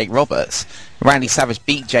versus Jake Roberts. Randy Savage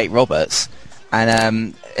beat Jake Roberts,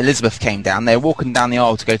 and Elizabeth came down. They were walking down the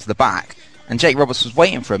aisle to go to the back, and Jake Roberts was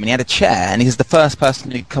waiting for him, and he had a chair, and he's the first person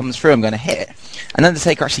who comes through I'm going to hit. And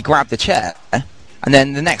Undertaker actually grabbed the chair, and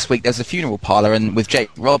then the next week there's a funeral parlour and with Jake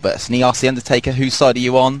Roberts, and he asked The Undertaker, whose side are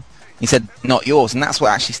you on? He said, not yours, and that's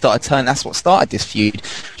what actually that's what started this feud.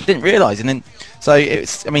 I didn't realise, and then, so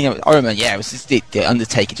it's, I remember, it was just the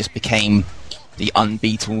Undertaker just became the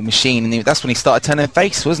unbeatable machine, and that's when he started turning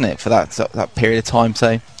face, wasn't it, for that period of time,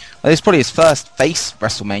 so... Well, it was probably his first face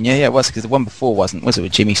WrestleMania. Yeah, it was, because the one before was it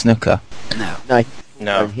with Jimmy Snuka? No.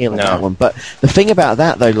 That one. But the thing about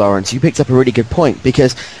that, though, Lawrence, you picked up a really good point,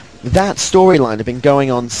 because that storyline had been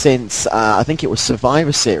going on since, I think it was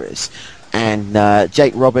Survivor Series, and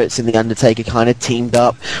Jake Roberts and The Undertaker kind of teamed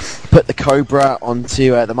up, put the Cobra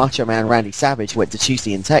onto the Macho Man Randy Savage, went to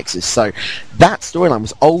Tuesday in Texas. So that storyline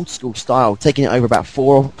was old school style, taking it over about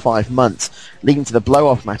 4 or 5 months, leading to the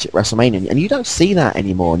blow-off match at WrestleMania. And you don't see that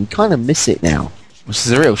anymore, and you kind of miss it now. Which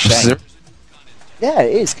is a real shame. Yeah,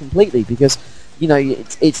 it is, completely, because...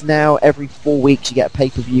 it's now every 4 weeks you get a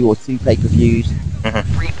pay-per-view or 2 pay-per-views, 3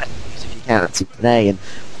 pay-per-views if you count today, and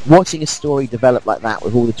watching a story develop like that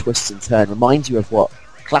with all the twists and turns reminds you of what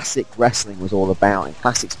classic wrestling was all about and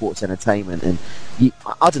classic sports entertainment, and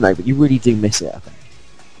I don't know, but you really do miss it, I think.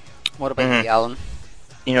 What about you, Alan?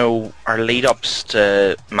 Our lead-ups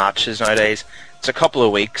to matches nowadays, it's a couple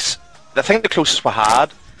of weeks. I think the closest we had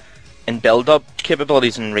in build-up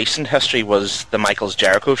capabilities in recent history was the Michaels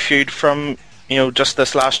Jericho feud from just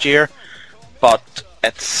this last year, but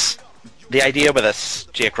it's the idea with this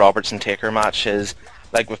Jake Roberts and Taker match is,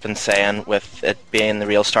 like we've been saying, with it being the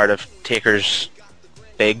real start of Taker's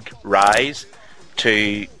big rise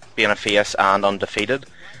to being a face and undefeated.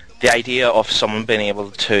 The idea of someone being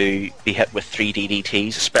able to be hit with 3 DDTs,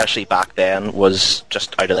 especially back then, was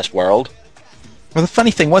just out of this world. Well, the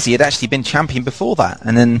funny thing was he had actually been champion before that,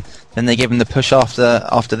 and then they gave him the push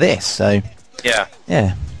after this. So yeah.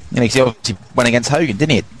 Because he obviously went against Hogan,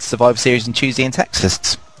 didn't he? At Survivor Series in Tuesday in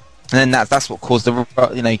Texas. And then that's what caused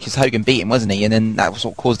because Hogan beat him, wasn't he? And then that was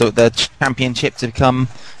what caused the championship to become,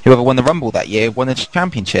 whoever won the Rumble that year won the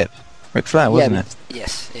championship. Ric Flair, wasn't it?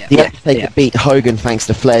 Yes. Yeah. The Undertaker beat Hogan thanks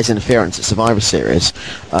to Flair's interference at Survivor Series,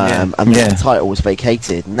 and then the title was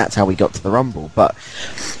vacated, and that's how we got to the Rumble. But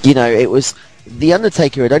it was the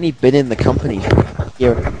Undertaker had only been in the company for a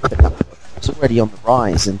year and a half. It was already on the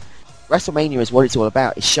rise, and WrestleMania is what it's all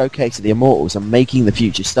about. It's showcasing the Immortals and making the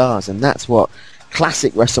future stars, and that's what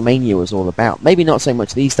classic WrestleMania was all about. Maybe not so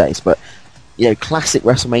much these days, but classic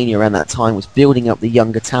WrestleMania around that time was building up the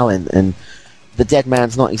younger talent, and the dead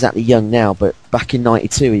man's not exactly young now, but back in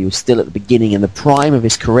 '92 he was still at the beginning and the prime of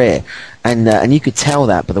his career, and you could tell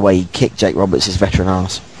that by the way he kicked Jake Roberts' veteran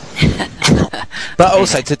ass. But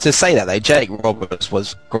also to say that though, Jake Roberts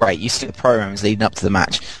was great. You see the programs leading up to the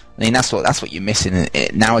match. I mean, that's what you're missing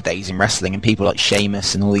nowadays in wrestling, and people like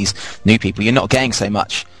Sheamus and all these new people. You're not getting so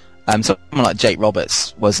much. Someone like Jake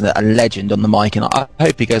Roberts was a legend on the mic, and I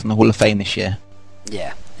hope he goes in the Hall of Fame this year.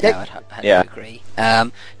 Yeah, I'd agree.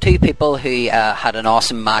 2 people who had an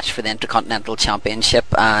awesome match for the Intercontinental Championship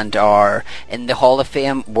and are in the Hall of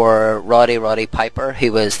Fame were Roddy Piper,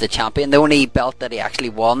 who was the champion. The only belt that he actually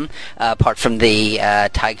won, apart from the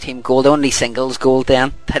tag team gold, the only singles gold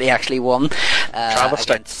then that he actually won.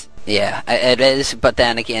 Yeah, it is. But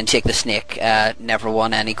then again, Jake the Snake never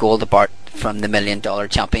won any gold apart from the $1 Million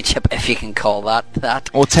Championship, if you can call that.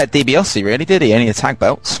 Or Ted DiBiase, really, did he? Only the tag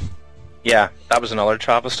belts. Yeah, that was another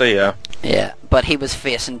travesty, yeah. Yeah, but he was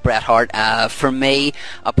facing Bret Hart. For me,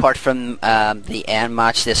 apart from the end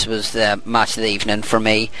match, this was the match of the evening for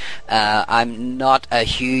me. I'm not a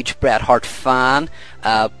huge Bret Hart fan,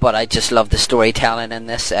 but I just love the storytelling in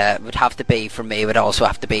this. It would have to be, for me, it would also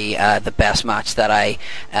have to be the best match that I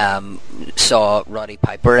saw Roddy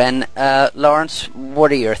Piper in. Lawrence,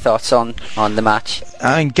 what are your thoughts on the match?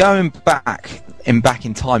 Going back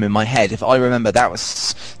in time in my head, if I remember, that was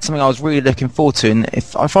something I was really looking forward to, and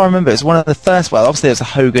if I remember, it was one of the first. Well, obviously there was a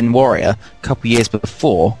Hogan Warrior a couple of years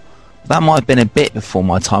before. That might have been a bit before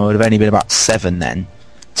my time. I would have only been about 7 then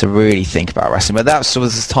to really think about wrestling. But that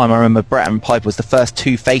was the time I remember Bret and Piper was the first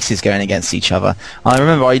two faces going against each other. I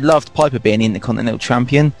remember I loved Piper being the Intercontinental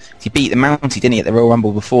Champion. He beat the Mountie, didn't he, at the Royal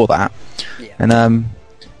Rumble before that? Yeah. And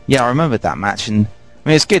I remembered that match, and I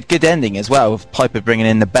mean it's good ending as well, with Piper bringing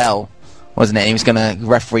in the bell, wasn't it? He was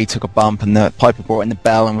referee took a bump, and the Piper brought in the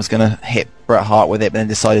bell and was going to hit Bret Hart with it, but then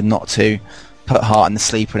decided not to, put Hart in the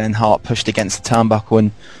sleeper, and then Hart pushed against the turnbuckle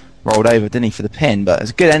and rolled over, didn't he, for the pin? But it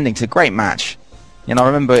was a good ending to a great match. And I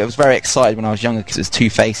remember it was very excited when I was younger because it was two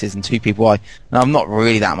faces and two people. I'm not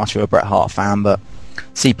really that much of a Bret Hart fan, but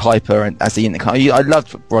see Piper as the Intercontinental. I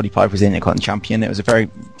loved Roddy Piper as the Intercontinental Champion. It was a very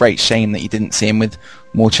great shame that you didn't see him with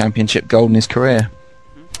more championship gold in his career.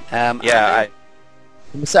 Myself,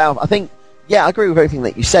 I think. Yeah, I agree with everything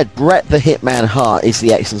that you said. Bret the Hitman Hart is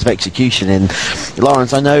the excellence of execution. And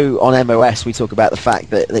Lawrence, I know on MOS we talk about the fact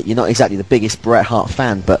that you're not exactly the biggest Bret Hart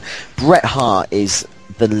fan, but Bret Hart is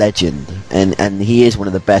the legend, and he is one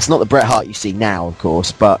of the best. Not the Bret Hart you see now, of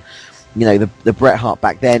course, but you know the Bret Hart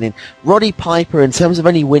back then. And Roddy Piper, in terms of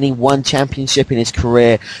only winning one championship in his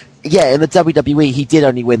career, yeah, in the WWE he did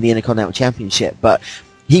only win the Intercontinental Championship, but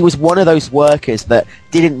he was one of those workers that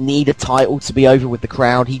didn't need a title to be over with the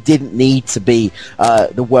crowd. He didn't need to be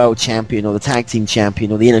the world champion or the tag team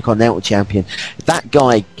champion or the Intercontinental champion. That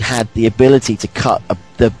guy had the ability to cut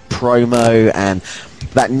the promo and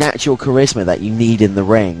that natural charisma that you need in the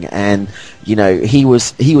ring, and you know he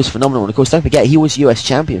was phenomenal. And of course, don't forget he was US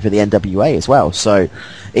champion for the NWA as well. So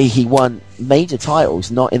he won major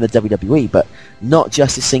titles, not in the WWE, but not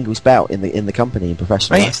just a singles bout in the company in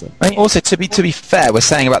professional wrestling. Also, to be fair, we're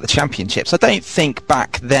saying about the championships. I don't think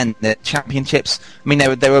back then the championships. I mean,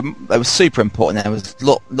 they were super important. There was a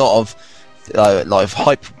lot of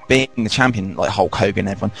hype being the champion, like Hulk Hogan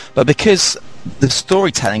and everyone. But because the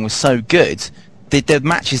storytelling was so good, the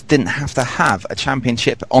matches didn't have to have a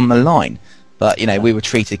championship on the line. But, you know, we were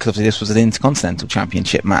treated, because this was an Intercontinental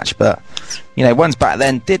Championship match. But, you know, ones back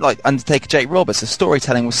then did, like Undertaker, Jake Roberts. The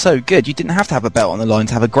storytelling was so good, you didn't have to have a belt on the line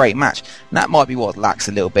to have a great match. And that might be what lacks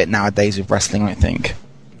a little bit nowadays with wrestling, I think.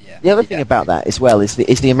 The other thing about that as well is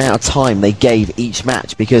the amount of time they gave each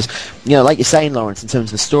match, because, you know, like you're saying, Lawrence, in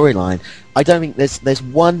terms of the storyline, I don't think there's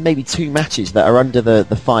one, maybe two matches that are under the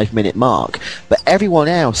 5-minute mark, but everyone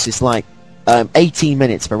else is like 18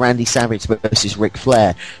 minutes for Randy Savage versus Ric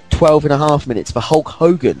Flair, 12 and a half minutes for Hulk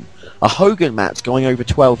Hogan, a Hogan match going over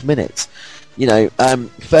 12 minutes. You know,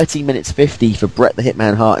 13 minutes 50 for Bret the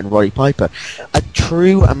Hitman Hart and Roddy Piper. A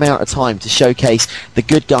true amount of time to showcase the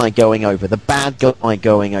good guy going over, the bad guy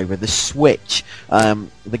going over, the switch,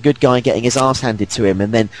 the good guy getting his ass handed to him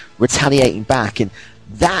and then retaliating back. And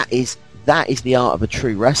that is the art of a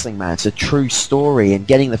true wrestling match, a true story, and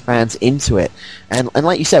getting the fans into it. And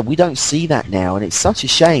like you said, we don't see that now, and it's such a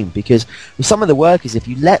shame, because with some of the workers, if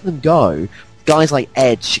you let them go, guys like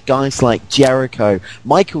Edge, guys like Jericho,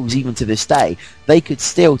 Michaels, even to this day, they could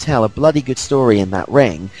still tell a bloody good story in that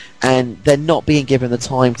ring, and they're not being given the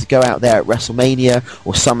time to go out there at WrestleMania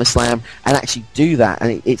or SummerSlam and actually do that,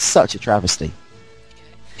 and it's such a travesty.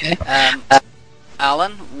 Okay.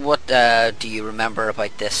 Alan, what do you remember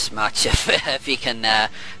about this match, if you can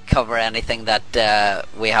cover anything that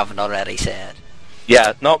we haven't already said?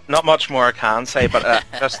 Yeah, not much more I can say, but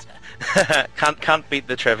just can't beat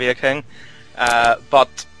the Trivia King.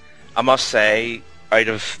 But I must say, out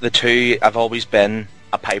of the two, I've always been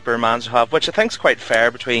a Piper man, which I think is quite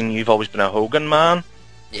fair, between you've always been a Hogan man.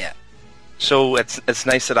 Yeah. So it's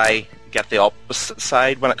nice that I get the opposite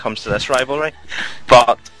side when it comes to this rivalry.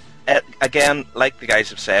 But again, like the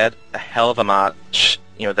guys have said, a hell of a match,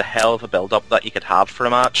 you know, the hell of a build-up that you could have for a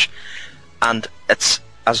match. And it's,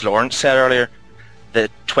 as Lawrence said earlier, the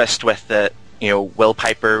twist with the, you know, will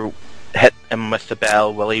Piper hit him with the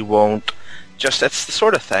bell, will he won't? Just, it's the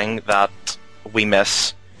sort of thing that we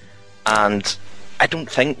miss, and I don't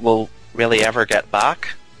think we'll really ever get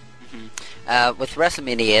back. Mm-hmm. With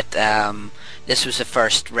WrestleMania 8, this was the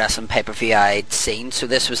first wrestling pay-per-view I'd seen, so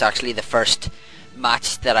this was actually the first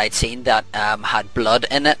match that I'd seen that had blood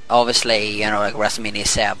in it. Obviously, like WrestleMania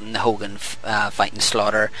 7, Hogan fighting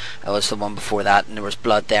Slaughter was the one before that, and there was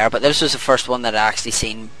blood there. But this was the first one that I'd actually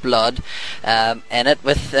seen blood in it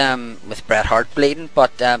with Bret Hart bleeding.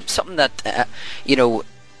 But something that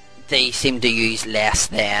they seem to use less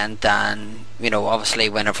than obviously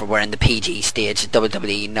whenever we're in the PG stage at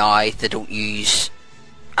WWE now, they don't use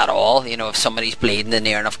at all. If somebody's bleeding, then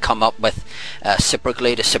near enough come up with super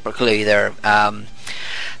glue to super glue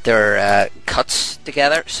their cuts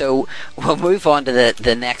together. So we'll move on to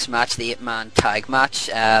the next match, the 8-man tag match.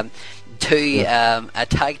 A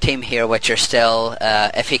tag team here which are still,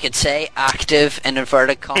 if you could say, active in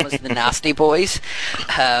inverted commas, the Nasty Boys,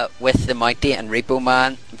 with the Mountie and Repo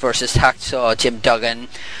Man versus Hacksaw Jim Duggan,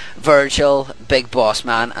 Virgil, Big Boss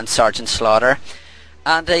Man, and Sergeant Slaughter.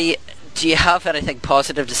 Andy, do you have anything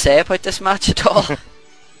positive to say about this match at all?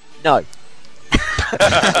 No.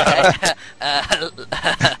 I'm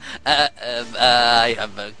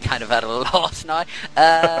kind of at a loss now.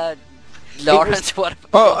 Lawrence, what?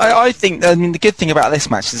 Well, I think, the good thing about this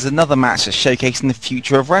match is another match that's showcasing the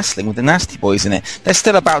future of wrestling with the Nasty Boys in it. They're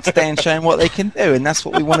still about today and showing what they can do, and that's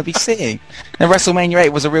what we want to be seeing. And WrestleMania 8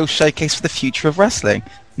 was a real showcase for the future of wrestling.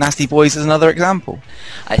 Nasty Boys is another example.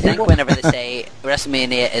 I think whenever they say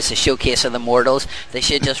WrestleMania is a showcase of the mortals, they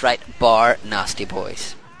should just write bar Nasty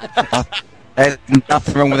Boys. There's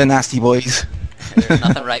nothing wrong with the Nasty Boys. There's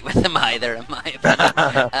nothing right with them either, in my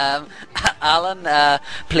opinion. Alan,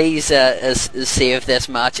 please save this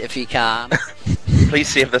match if you can. Please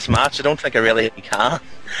save this match. I don't think I really can.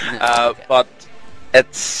 Okay. But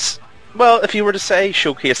it's... Well, if you were to say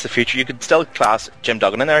showcase the future, you could still class Jim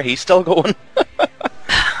Duggan in there. He's still going.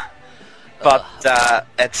 But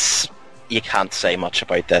it's... You can't say much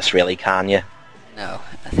about this, really, can you? No,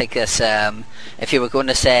 I think this. If you were going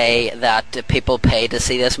to say that people pay to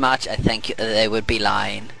see this match, I think they would be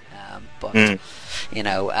lying. The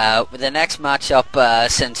next match up,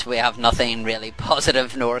 since we have nothing really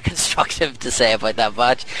positive nor constructive to say about that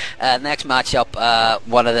match, next match up,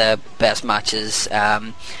 one of the best matches.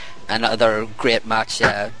 Another great match,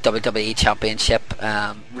 WWE Championship,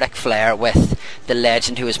 Ric Flair with the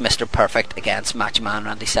legend who was Mr. Perfect against Macho Man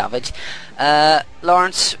Randy Savage.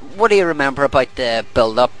 Lawrence, what do you remember about the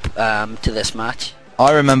build-up to this match?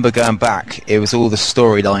 I remember going back. It was all the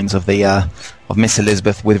storylines of the of Miss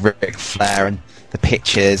Elizabeth with Ric Flair and the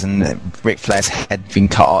pictures and Ric Flair's head being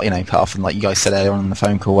cut off, and like you guys said earlier on the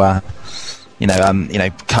phone call.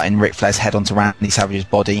 Cutting Ric Flair's head onto Randy Savage's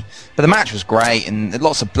body. But the match was great and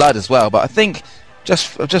lots of blood as well. But I think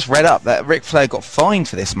I've just read up that Ric Flair got fined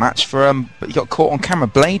for this match but he got caught on camera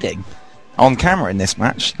blading on camera in this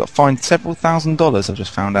match. He got fined several $1,000s. I've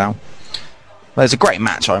just found out. But it was a great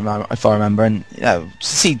match, if I remember, and to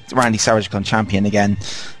see Randy Savage become champion again,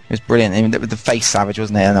 it was brilliant. I mean, the face Savage,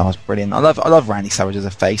 wasn't it? No, it was brilliant. I love Randy Savage as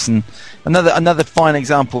a face, and another fine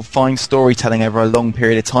example of fine storytelling over a long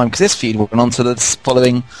period of time. Because this feud went on to the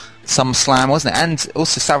following SummerSlam, wasn't it? And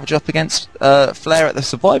also Savage up against Flair at the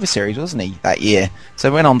Survivor Series, wasn't he, that year? So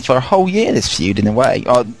it went on for a whole year, this feud, in a way.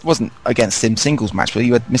 It wasn't against him singles match, but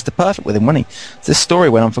you had Mr. Perfect with him, wasn't he? So this story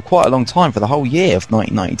went on for quite a long time, for the whole year of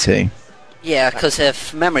 1992. Yeah, because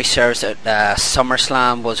if memory serves,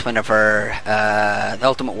 SummerSlam was whenever the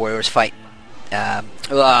Ultimate Warrior was fighting Randy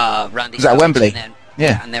Was that Wembley?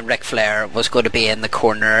 And then Ric Flair was going to be in the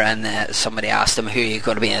corner, and somebody asked him, who are you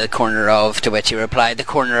going to be in the corner of? To which he replied, the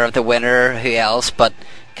corner of the winner, who else? But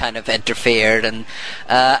kind of interfered. And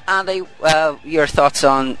Andy, your thoughts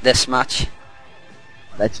on this match?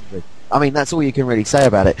 Legendary. I mean, that's all you can really say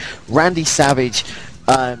about it. Randy Savage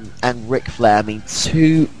and Ric Flair, I mean,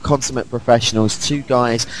 two consummate professionals, two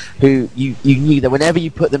guys who you knew that whenever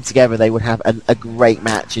you put them together, they would have a great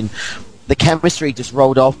match, and the chemistry just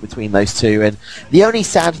rolled off between those two. And the only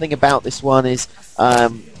sad thing about this one is,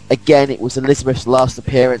 again, it was Elizabeth's last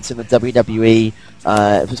appearance in the WWE,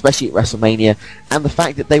 especially at WrestleMania, and the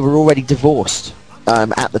fact that they were already divorced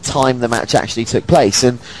at the time the match actually took place.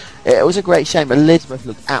 And it was a great shame. Elizabeth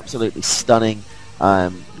looked absolutely stunning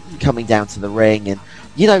coming down to the ring, and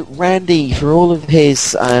Randy, for all of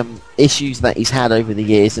his issues that he's had over the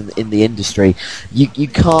years in the industry, you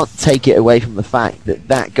can't take it away from the fact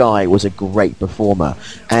that guy was a great performer,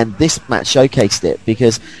 and this match showcased it,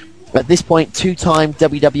 because at this point, two-time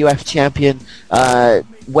WWF champion,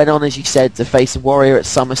 went on, as you said, to face a Warrior at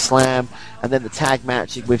SummerSlam, and then the tag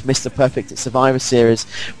match with Mr. Perfect at Survivor Series.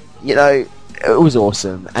 It was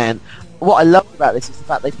awesome, and what I love about this is the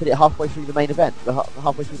fact they put it halfway through the main event,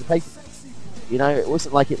 halfway through the pay-per-view. It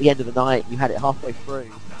wasn't like at the end of the night you had it halfway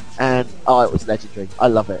through, and it was legendary. I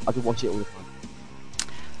love it. I can watch it all the time.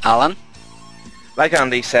 Alan? like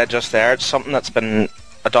Andy said just there, it's something that's been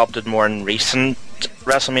adopted more in recent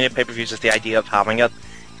WrestleMania pay-per-views, is the idea of having it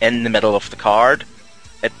in the middle of the card.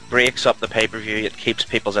 It breaks up the pay-per-view, it keeps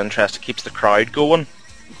people's interest, it keeps the crowd going.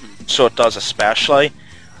 So it does especially.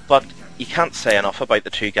 But you can't say enough about the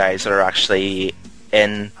two guys that are actually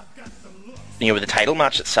in, the title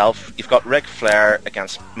match itself. You've got Ric Flair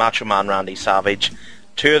against Macho Man Randy Savage,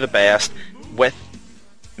 two of the best, with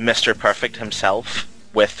Mr. Perfect himself,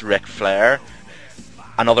 with Ric Flair.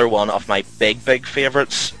 Another one of my big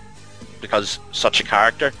favourites, because such a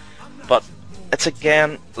character. But it's,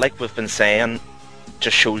 again, like we've been saying,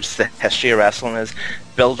 just shows the history of wrestling is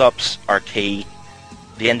build-ups are key.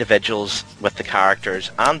 The individuals with the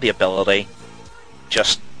characters and the ability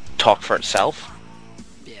just talk for itself.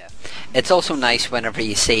 Yeah, it's also nice whenever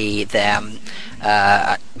you see them,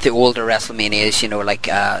 the older WrestleManias,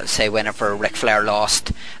 like say whenever Ric Flair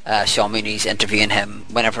lost, Sean Mooney's interviewing him.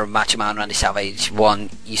 Whenever Macho Man Randy Savage won,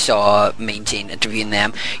 you saw Mean Gene interviewing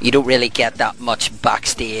them. You don't really get that much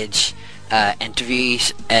backstage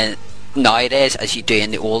interviews nowadays as you do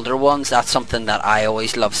in the older ones. That's something that I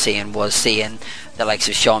always loved seeing, was seeing the likes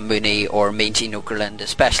of Sean Mooney or Mean Gene Okerlund,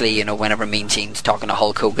 especially whenever Mean Gene's talking to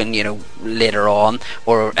Hulk Hogan later on,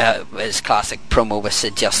 or his classic promo with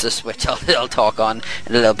Sid Justice, which I'll talk on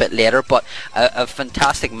a little bit later. But a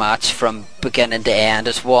fantastic match from beginning to end.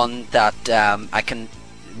 Is one that I can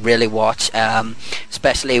really watch,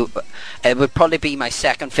 especially it would probably be my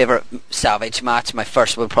second favourite Savage match. My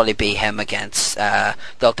first would probably be him against the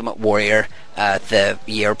Ultimate Warrior the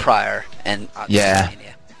year prior in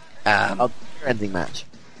WrestleMania. Ending match.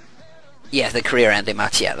 Yeah, the career-ending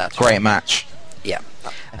match. Yeah, that's great right. match. Yeah.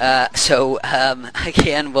 So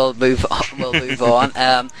again, we'll move on.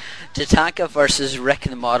 Tatanka versus Rick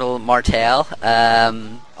the Model Martel.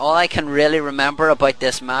 All I can really remember about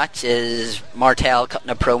this match is Martel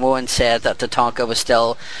cutting a promo and said that Tatanka was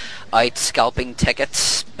still out scalping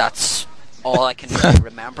tickets. That's all I can really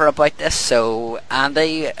remember about this. So,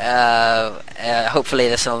 Andy, hopefully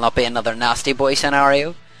this will not be another Nasty Boy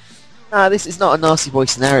scenario. This is not a Nasty Boy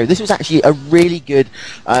scenario. This was actually a really good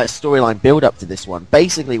storyline build-up to this one.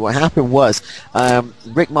 Basically, what happened was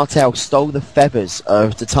Rick Martel stole the feathers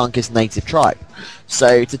of Tatanka's native tribe.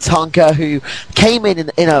 So Tatanka, who came in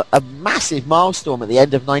a massive milestone at the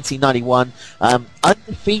end of 1991,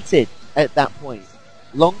 undefeated at that point.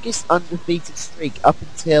 Longest undefeated streak up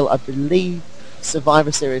until, I believe,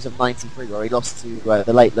 Survivor Series of 93, where he lost to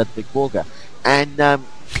the late Ludwig Borger. And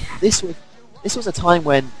this was a time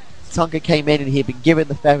when Tatanka came in and he had been given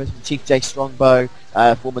the feathers from Chief Jay Strongbow,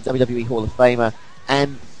 former WWE Hall of Famer,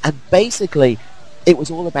 and basically it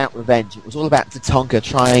was all about revenge. It was all about Tatanka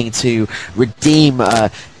trying to redeem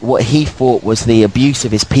what he thought was the abuse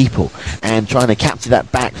of his people, and trying to capture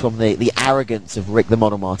that back from the arrogance of Rick the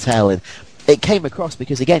Model Martel. And it came across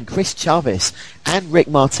because, again, Chris Chavis and Rick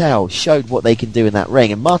Martel showed what they can do in that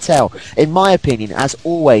ring. And Martel, in my opinion, has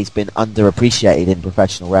always been underappreciated in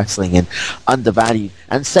professional wrestling and undervalued.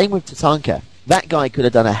 And same with Tatanka. That guy could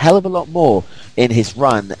have done a hell of a lot more in his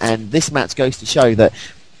run. And this match goes to show that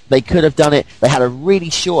they could have done it. They had a really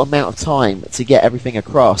short amount of time to get everything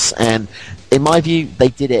across. And in my view, they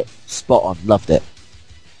did it spot on. Loved it.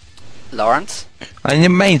 Lawrence? I mean, the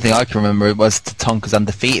main thing I can remember was Tatanka's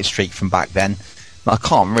undefeated streak from back then. I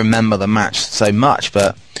can't remember the match so much,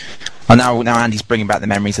 but now Andy's bringing back the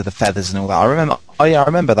memories of the feathers and all that. I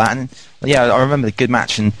remember that, and I remember the good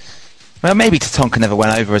match. And well, maybe Tatanka never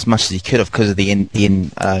went over as much as he could have because of the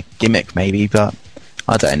Indian gimmick, maybe. But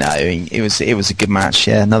I don't know. I mean, it was a good match.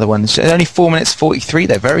 Yeah, another one. It's only 4 minutes 43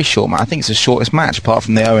 though. Very short match. I think it's the shortest match apart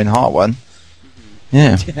from the Owen Hart one.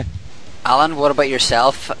 Yeah. Alan, what about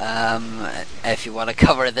yourself? If you want to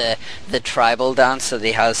cover the tribal dance that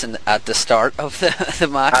he has at the start of the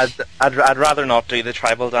match. I'd rather not do the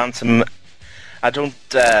tribal dance. I don't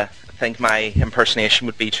think my impersonation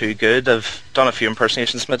would be too good. I've done a few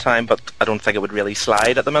impersonations in my time, but I don't think it would really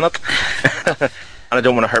slide at the minute. And I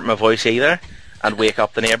don't want to hurt my voice either and wake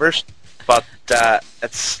up the neighbours. But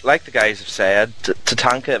it's like the guys have said,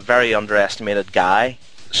 Tatanka, a very underestimated guy.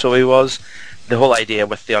 So he was. The whole idea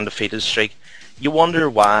with the undefeated streak, you wonder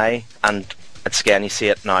why, and it's again you see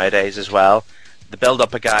it nowadays as well. They build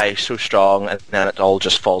up a guy so strong and then it all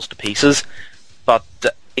just falls to pieces. But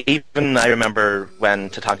even I remember when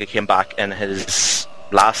Tatanka came back in his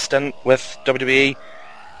last stint with WWE,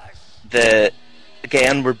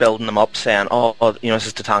 again we're building him up saying, this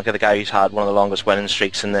is Tatanka, the guy who's had one of the longest winning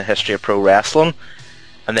streaks in the history of pro wrestling.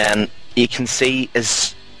 And then you can see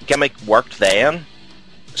his gimmick worked then.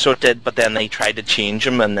 So it did, but then they tried to change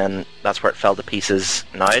him, and then that's where it fell to pieces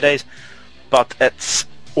nowadays. But it's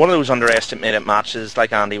one of those underestimated matches,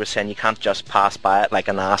 like Andy was saying, you can't just pass by it like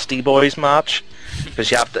a Nasty Boys match,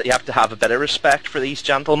 because you have to have a bit of respect for these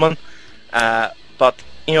gentlemen. But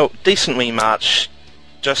decent wee match.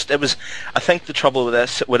 I think the trouble with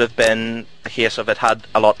this, it would have been a case of it had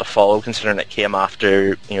a lot to follow, considering it came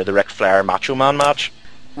after the Ric Flair Macho Man match.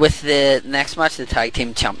 With the next match, the Tag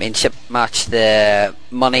Team Championship match, the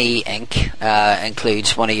Money Inc.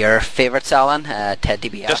 Includes one of your favourites, Alan, Ted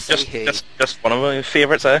DiBiase. Just one of my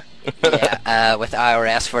favourites, eh? Yeah, with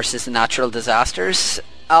IRS versus the Natural Disasters.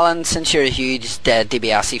 Alan, since you're a huge Ted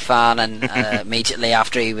DiBiase fan, and immediately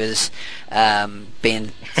after he was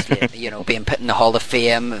being put in the Hall of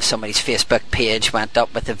Fame, somebody's Facebook page went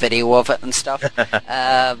up with a video of it and stuff.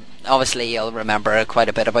 Obviously, you'll remember quite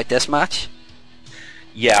a bit about this match.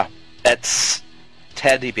 Yeah, it's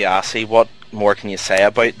Ted DiBiase. What more can you say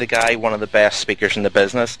about the guy? One of the best speakers in the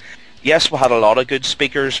business. Yes, we had a lot of good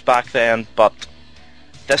speakers back then, but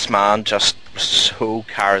this man just was so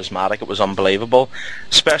charismatic. It was unbelievable,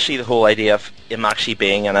 especially the whole idea of him actually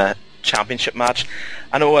being in a championship match.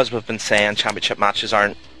 I know, as we've been saying, championship matches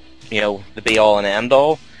aren't, the be-all and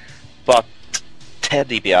end-all, but Ted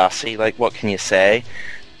DiBiase, like, what can you say?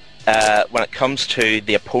 When it comes to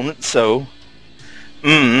the opponents, though,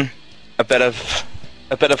 a bit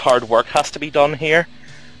of hard work has to be done here,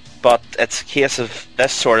 but it's a case of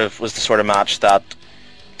this was the sort of match that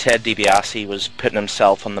Ted DiBiase was putting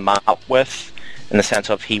himself on the map with, in the sense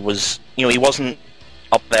of he wasn't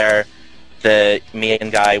up there the main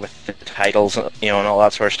guy with the titles, and all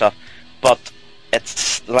that sort of stuff, but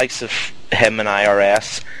it's the likes of him and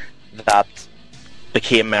IRS that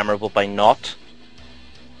became memorable by not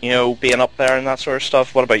being up there and that sort of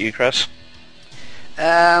stuff. What about you, Chris?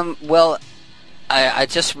 Well, I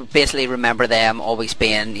just basically remember them always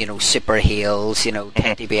being, super heels, Ted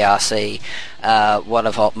DiBiase, one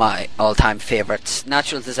of my all-time favourites.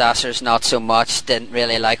 Natural Disasters, not so much. Didn't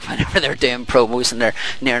really like whenever they're doing promos and they're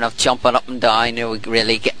near enough jumping up and down,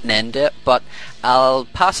 really getting into it. But I'll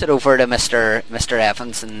pass it over to Mr.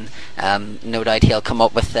 Evans, and no doubt he'll come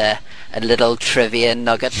up with a little trivia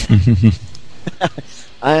nugget.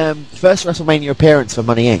 First WrestleMania appearance for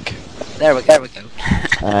Money Inc. There we go.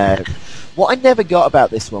 What I never got about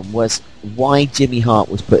this one was why Jimmy Hart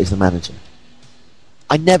was put as the manager.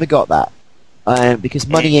 I never got that. Because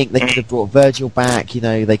Money Inc., they could have brought Virgil back,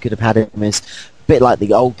 they could have had him as a bit like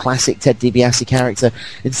the old classic Ted DiBiase character.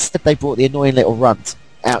 Instead, they brought the annoying little runt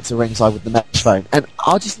out to ringside with the megaphone. And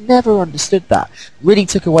I just never understood that. Really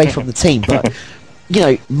took away from the team. But,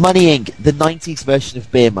 Money Inc., the 90s version of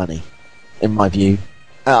Beer Money, in my view.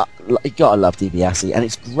 You gotta love DiBiase, and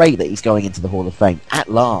it's great that he's going into the Hall of Fame at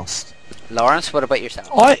last. Lawrence, what about yourself?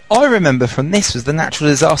 I remember from this was the Natural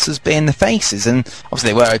Disasters being the faces, and obviously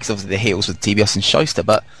they were, because obviously the heels with DiBiase and Schuster,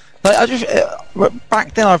 but I just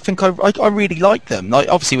back then I think I really liked them. Like,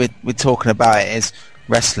 obviously we're talking about it as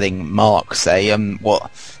wrestling marks, say,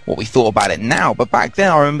 what we thought about it now, but back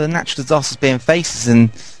then I remember the Natural Disasters being faces,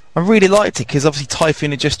 and I really liked it because obviously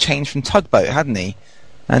Typhoon had just changed from Tugboat, hadn't he?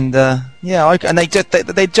 And they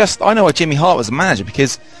just I know why Jimmy Hart was a manager,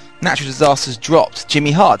 because Natural Disasters dropped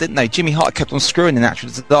Jimmy Hart, didn't they? Jimmy Hart kept on screwing the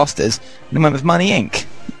Natural Disasters and then went with Money Inc.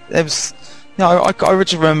 There was, I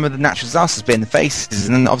just remember the Natural Disasters being the faces,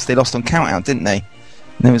 and then obviously they lost on Countout, didn't they?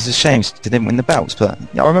 And it was a shame they didn't win the belts, but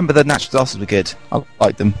I remember the Natural Disasters were good. I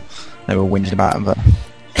liked them. They were whinging about them, but.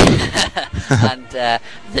 And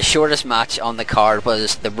the shortest match on the card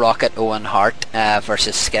was the Rocket Owen Hart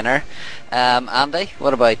versus Skinner. Andy,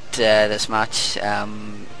 what about this match?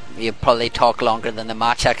 You probably talk longer than the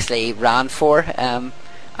match actually ran for,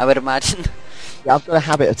 I would imagine. Yeah, I've got a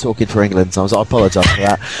habit of talking for England, so I apologise for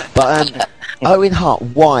that. But Owen Hart,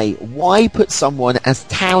 why? Why put someone as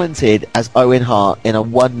talented as Owen Hart in a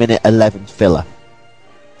 1-minute 11 filler?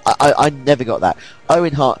 I never got that.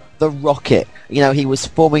 Owen Hart, the Rocket. He was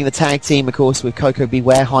forming the tag team, of course, with Coco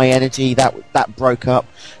Beware, High Energy. That broke up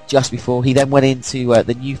just before. He then went into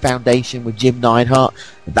the New Foundation with Jim Neidhart.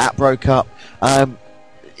 That broke up.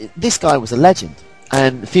 This guy was a legend.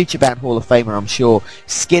 And future-bound Hall of Famer, I'm sure.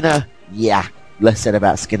 Skinner, yeah. Less said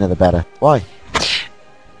about Skinner, the better. Why?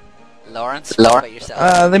 Lawrence, what about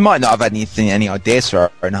yourself? They might not have any ideas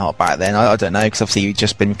for Owen Hart back then. I don't know, because obviously he'd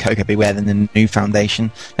just been with Coco Beware and the New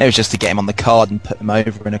Foundation. It was just to get him on the card and put him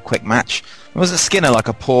over in a quick match. Was it Skinner like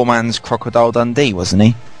a poor man's Crocodile Dundee, wasn't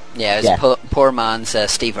he? Yeah, it was a poor man's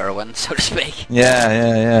Steve Irwin, so to speak.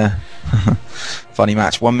 Yeah. Funny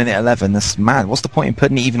match. 1-minute 11, that's mad. What's the point in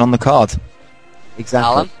putting it even on the card? Exactly.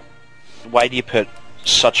 Alan? Why do you put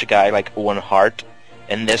such a guy like Owen Hart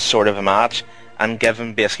in this sort of a match and give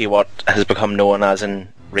him basically what has become known as in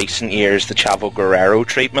recent years the Chavo Guerrero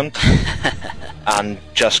treatment? and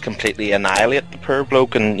just completely annihilate the poor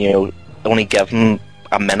bloke, and only give him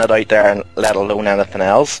a minute out there, let alone anything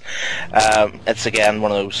else. It's again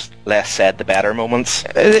one of those less said the better moments.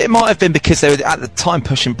 It might have been because they were at the time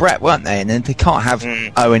pushing Brett, weren't they? And then they can't have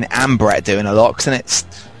Owen and Brett doing a lot, because then it's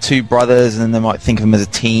two brothers, and they might think of them as a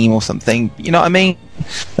team or something. You know what I mean?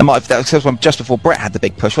 They might have, that was just before Brett had the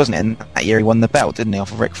big push, wasn't it? And that year he won the belt, didn't he,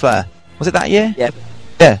 off of Ric Flair? Was it that year? Yeah.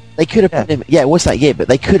 Yeah. They could have put him. Yeah, it was that year, but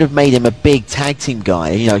they could have made him a big tag team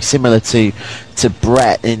guy, similar to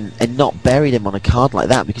Brett, and not buried him on a card like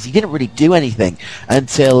that, because he didn't really do anything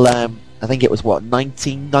until I think it was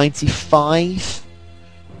 1995,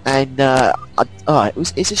 and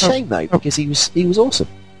it's a shame though, because he was awesome.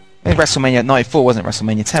 WrestleMania 94 wasn't it?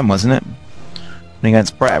 WrestleMania 10, wasn't it?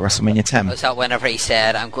 Against Brett at WrestleMania 10. Was that whenever he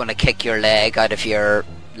said, "I'm going to kick your leg out of your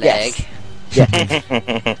leg"?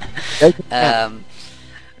 Yes. Yeah.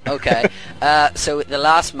 Okay. So the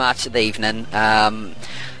last match of the evening,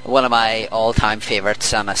 one of my all-time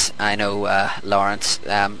favourites, and I know Lawrence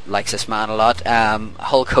likes this man a lot.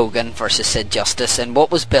 Hulk Hogan versus Sid Justice, and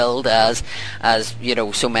what was billed as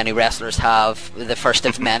so many wrestlers have, the first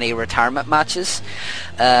of many retirement matches,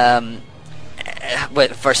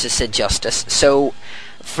 versus Sid Justice. So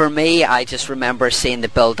for me, I just remember seeing the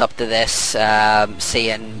build up to this,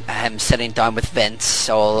 seeing him sitting down with Vince,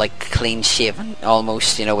 all like clean shaven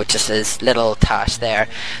almost, with just his little tash there.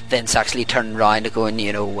 Vince actually turning around and going,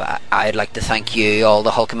 "I'd like to thank you, all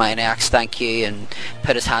the Hulkamaniacs, thank you," and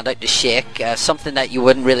put his hand out to shake, something that you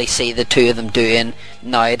wouldn't really see the two of them doing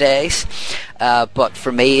nowadays. But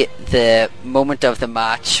for me, the moment of the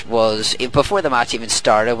match was before the match even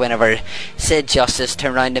started, whenever Sid Justice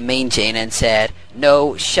turned around to Mean Gene and said,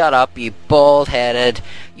 "No, shut up, you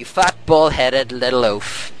fat bald-headed little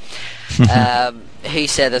oaf." He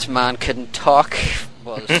said this man couldn't talk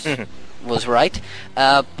was right.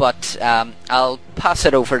 But I'll pass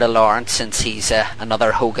it over to Lawrence, since he's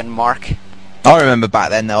another Hogan mark. I remember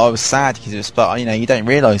back then though, I was sad because it was, but you don't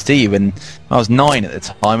realise, do you? When I was 9 at the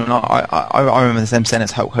time, and I remember them saying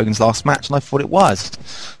it's Hulk Hogan's last match, and I thought it was.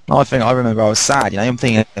 And I remember I was sad. I'm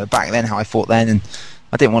thinking back then how I thought then, and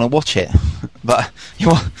I didn't want to watch it, but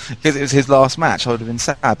because it was his last match, I would have been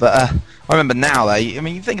sad. But I remember now though.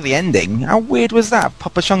 You think of the ending. How weird was that?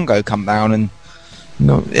 Papa Shango come down and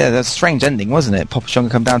that's a strange ending, wasn't it? Papa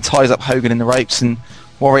Shango come down, ties up Hogan in the ropes, and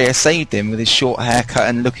Warrior saved him with his short haircut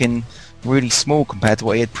and looking really small compared to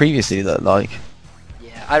what he had previously looked like.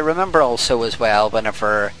 Yeah, I remember also as well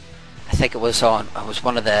whenever, I think it was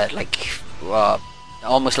one of the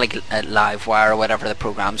almost like a Live Wire or whatever the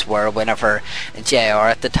programs were, whenever JR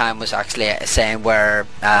at the time was actually saying where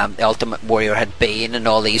the Ultimate Warrior had been, and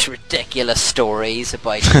all these ridiculous stories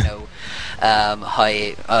about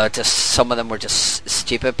how just some of them were just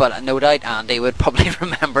stupid, but no doubt Andy would probably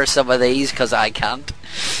remember some of these, because I can't.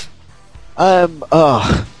 I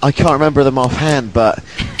can't remember them offhand, but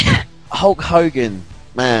Hulk Hogan,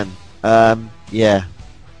 man, yeah.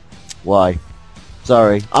 Why?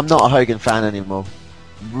 Sorry, I'm not a Hogan fan anymore.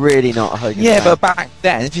 Really not a Hogan fan. Yeah, but back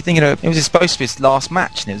then, if you think, it was supposed to be his last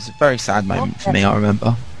match, and it was a very sad moment for me, I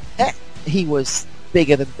remember. He was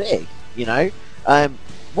bigger than big,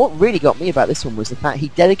 What really got me about this one was the fact he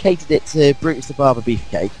dedicated it to Brutus the Barber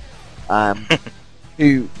Beefcake,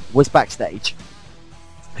 who was backstage,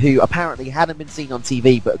 who apparently hadn't been seen on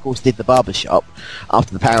TV, but of course did the barbershop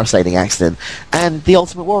after the parasailing accident, and the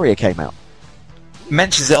Ultimate Warrior came out.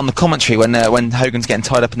 Mentions it on the commentary when Hogan's getting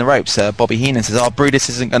tied up in the ropes. Bobby Heenan says, Brutus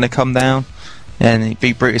isn't going to come down, and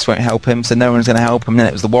Brutus won't help him, so no one's going to help him. And then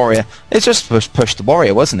it was the Warrior. It's just pushed the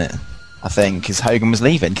Warrior, wasn't it? I think, because Hogan was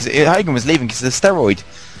leaving. Because Hogan was leaving because of the steroid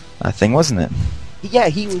thing, wasn't it? Yeah,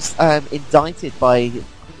 he was indicted by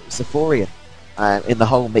Saforian in the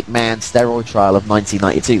whole McMahon steroid trial of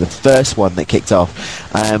 1992, the first one that kicked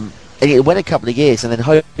off. And it went a couple of years, and then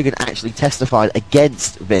Hogan actually testified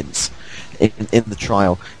against Vince in the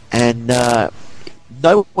trial. And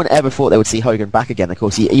no one ever thought they would see Hogan back again. Of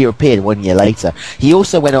course, he appeared 1 year later. He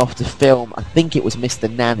also went off to film, I think it was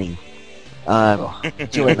Mr. Nanny,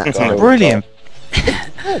 during that time. Brilliant.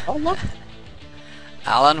 I love it.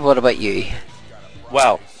 Alan, what about you?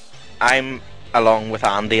 Well, I'm along with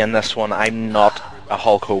Andy in this one. I'm not a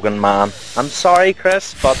Hulk Hogan man. I'm sorry,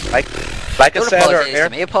 Chris, but like I said earlier,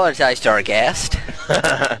 I apologise to our guest.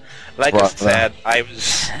 Like I said, I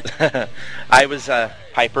was a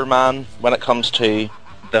Piper man when it comes to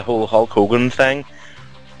the whole Hulk Hogan thing,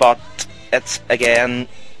 but it's again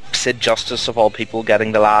Sid Justice of all people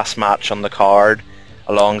getting the last match on the card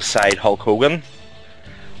alongside Hulk Hogan.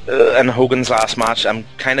 In Hogan's last match, I'm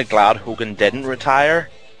kind of glad Hogan didn't retire.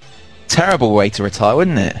 Terrible way to retire,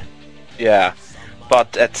 wouldn't it? Yeah,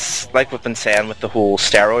 but it's like we've been saying with the whole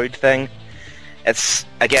steroid thing. It's,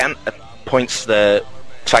 again, it points to the,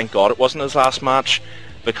 thank God it wasn't his last match,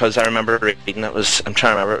 because I remember reading it was, I'm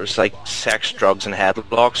trying to remember, it was like Sex, Drugs and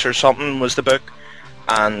Headlocks or something was the book,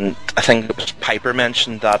 and I think it was Piper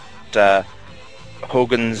mentioned that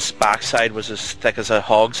Hogan's backside was as thick as a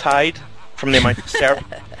hog's hide from the amount of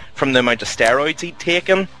steroids he'd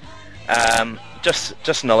taken.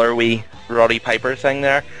 Just another wee Roddy Piper thing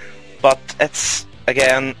there. But it's,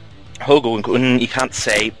 again, Hogan, you can't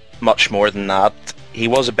say much more than that. He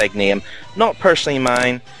was a big name. Not personally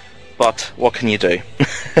mine, but what can you do?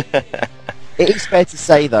 It is fair to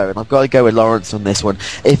say, though, and I've got to go with Lawrence on this one,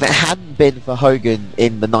 if it hadn't been for Hogan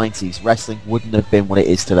in the 90s, wrestling wouldn't have been what it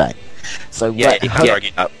is today. So yeah, you can't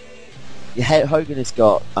argue that. Hogan has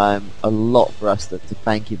got a lot for us to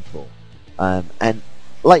thank him for. And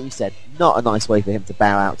like you said, not a nice way for him to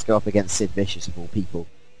bow out to go up against Sid Vicious of all people.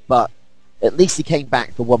 But at least he came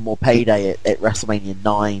back for one more payday at WrestleMania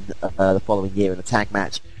 9 the following year in a tag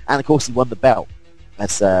match. And of course he won the belt,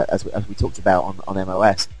 as we talked about on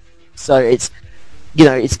MOS. So it's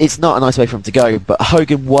not a nice way for him to go, but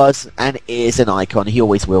Hogan was and is an icon. He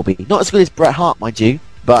always will be. Not as good as Bret Hart, mind you,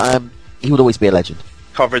 but he would always be a legend.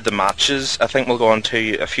 Covered the matches. I think we'll go on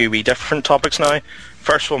to a few wee different topics now.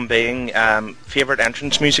 First one being favourite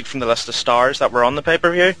entrance music from the list of stars that were on the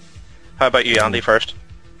pay-per-view. How about you, Andy, first?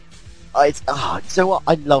 You know what?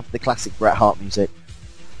 I love the classic Bret Hart music.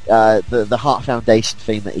 The Hart Foundation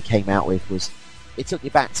theme that he came out with it took me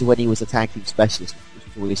back to when he was a tag team specialist, which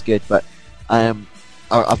was always good. But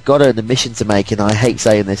I've got an admission to make, and I hate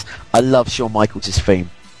saying this. I love Shawn Michaels' theme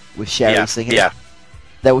with Sherry singing. Yeah.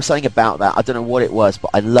 There was something about that. I don't know what it was,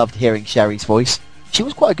 but I loved hearing Sherry's voice. She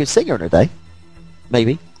was quite a good singer in her day.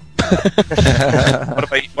 Maybe.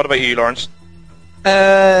 What about you, Lawrence?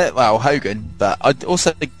 Well, Hogan, but I'd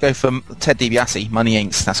also go for Ted DiBiase, Money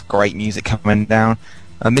Inc. That's great music coming down.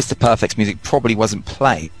 Mr. Perfect's music probably wasn't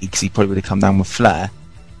played because he probably would have come down with Flair.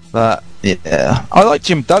 But yeah, I like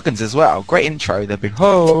Jim Duggan's as well. Great intro. The big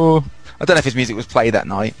ho. I don't know if his music was played that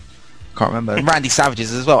night. Can't remember. And Randy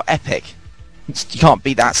Savage's as well. Epic. You can't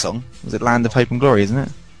beat that song. Was it Land of Hope and Glory, isn't it?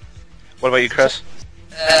 What about you, Chris?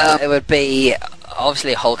 It would be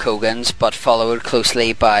obviously Hulk Hogan's, but followed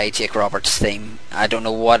closely by Jake Roberts' theme. I don't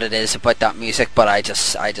know what it is about that music, but I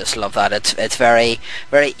just love that. It's very,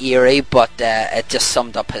 very eerie, but it just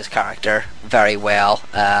summed up his character very well.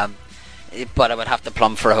 But I would have to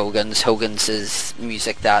plumb for Hogan's. Hogan's is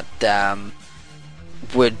music that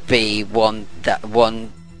would be one.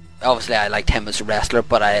 Obviously, I liked him as a wrestler,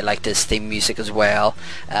 but I liked his theme music as well.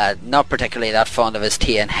 Not particularly that fond of his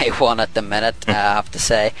TNA one at the minute, I have to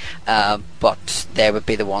say. But they would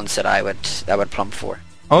be the ones that I would plumb for.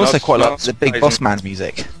 I also quite like the Big Boss Man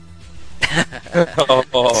music.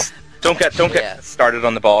 Don't get started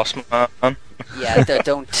on the Boss Man. Yeah,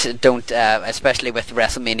 don't. Especially with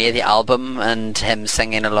WrestleMania, the album, and him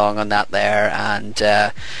singing along on that there, and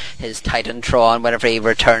his Titantron, whenever he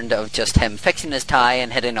returned, of just him fixing his tie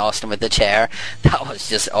and hitting Austin with the chair. That was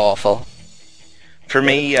just awful. For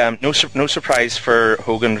me, no surprise for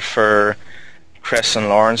Hogan, for Chris and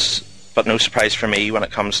Lawrence, but no surprise for me when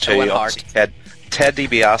it comes to Ted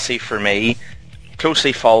DiBiase for me.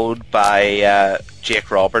 Closely followed by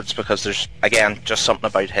Jake Roberts, because there's, again, just something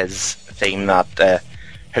about his theme that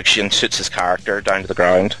hooks you and suits his character down to the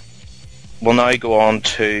ground. We'll now go on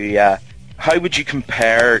to how would you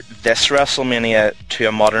compare this WrestleMania to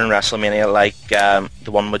a modern WrestleMania like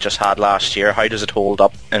the one we just had last year? How does it hold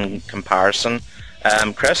up in comparison?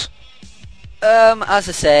 Chris? As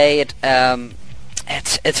I say,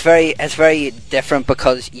 it's very different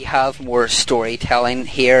because you have more storytelling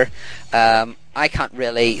here. I can't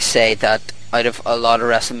really say that out of a lot of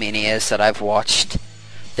WrestleManias that I've watched,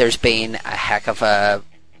 there's been a heck of a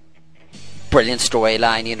brilliant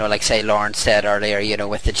storyline, like say Lawrence said earlier,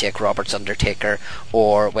 with the Jake Roberts Undertaker,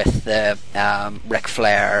 or with the Ric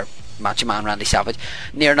Flair Macho Man Randy Savage.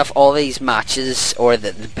 Near enough all these matches, or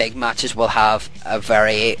the big matches, will have a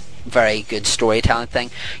very, very good storytelling thing.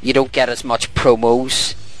 You don't get as much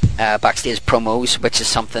promos, backstage promos, which is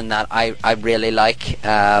something that I really like,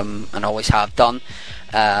 and always have done.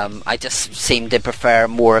 I just seem to prefer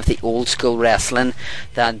more of the old school wrestling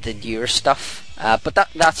than the newer stuff. But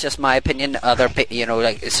that's just my opinion. Other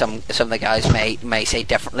like some of the guys may say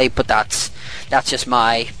differently, but that's just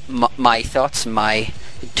my thoughts, my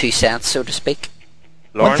 2 cents, so to speak.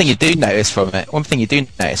 Lawrence? One thing you do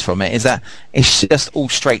notice from it is that it's just all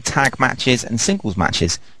straight tag matches and singles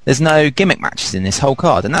matches. There's no gimmick matches in this whole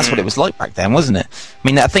card, and that's what it was like back then, wasn't it? I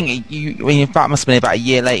mean, I think that must have been about a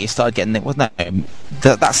year later you started getting it, wasn't it?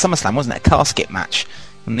 That SummerSlam, wasn't it? A casket match.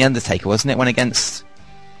 from The Undertaker, wasn't it? Went against,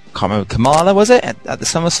 I can't remember, Kamala, was it, at the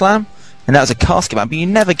SummerSlam? And that was a casket match, but you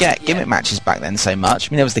never get gimmick matches back then so much.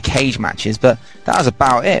 I mean, there was the cage matches, but that was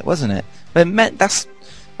about it, wasn't it? But it meant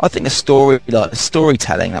I think the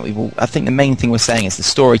storytelling that I think the main thing we're saying is the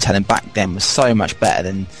storytelling back then was so much better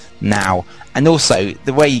than now. And also,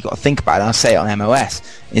 the way you got to think about it, and I'll say it on MOS,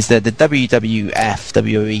 is that the WWF,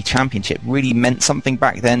 WWE Championship really meant something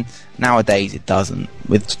back then. Nowadays, it doesn't.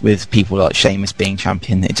 With people like Sheamus being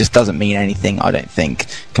champion, it just doesn't mean anything, I don't think,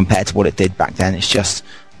 compared to what it did back then. It's just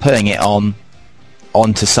putting it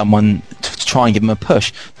onto someone to try and give them a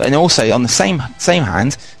push. But also, on the same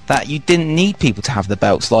hand, that you didn't need people to have the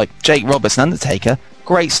belts, like Jake Roberts and Undertaker.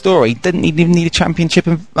 Great story. Didn't even need a championship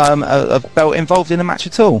a belt involved in the match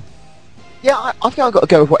at all. Yeah, I think I've got to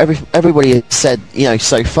go with what everybody has said,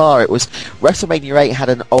 so far. It was WrestleMania 8 had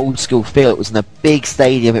an old school feel. It was in a big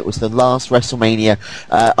stadium. It was the last WrestleMania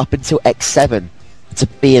up until X7 to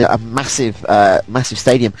be in a massive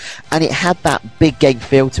stadium, and it had that big game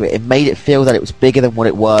feel to it. It made it feel that it was bigger than what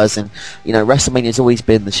it was, and WrestleMania has always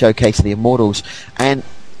been the showcase of the Immortals. And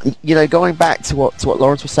going back to what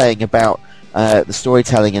Lawrence was saying about the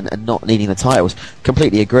storytelling and not needing the titles,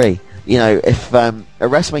 completely agree. If a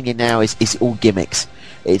WrestleMania now is all gimmicks,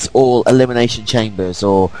 it's all elimination chambers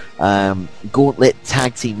or gauntlet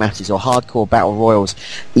tag team matches or hardcore battle royals,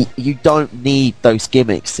 you don't need those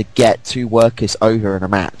gimmicks to get two workers over in a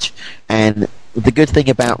match. And the good thing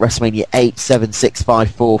about WrestleMania 8, 7, 6,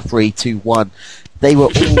 5, 4, 3, 2, 1, they were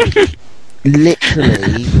all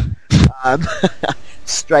literally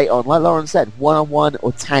straight on, like Lauren said, one-on-one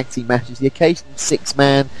or tag team matches, the occasional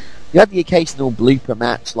six-man. You had the occasional blooper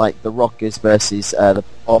match like the Rockers versus the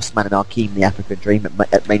Bossman and Akeem, the African Dream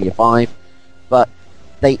at Mania 5, but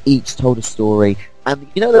they each told a story. And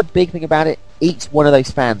the big thing about it, each one of those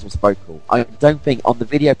fans was vocal. I don't think on the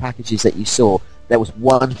video packages that you saw there was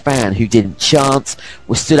one fan who didn't chant,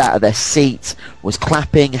 was stood out of their seat, was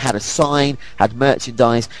clapping, had a sign, had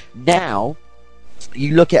merchandise. Now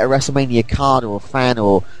you look at a WrestleMania card or a fan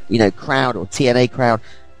or crowd or TNA crowd,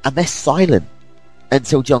 and they're silent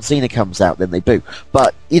until John Cena comes out. Then they boo.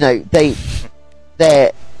 But there's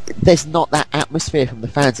not that atmosphere from the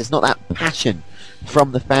fans. There's not that passion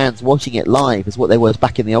from the fans watching it live as what there was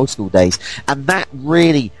back in the old school days, and that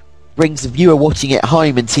really brings the viewer watching it at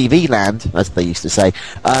home in TV land, as they used to say,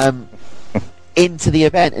 into the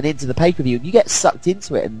event and into the pay-per-view, and you get sucked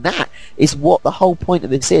into it. And that is what the whole point of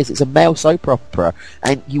this is. It's a male soap opera,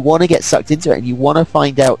 and you want to get sucked into it, and you want to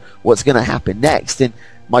find out what's going to happen next. And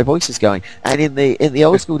my voice is going. And in the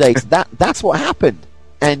old school days, that's what happened.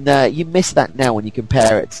 And you miss that now when you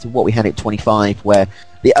compare it to what we had at 25, where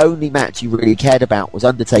the only match you really cared about was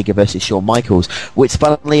Undertaker versus Shawn Michaels, which,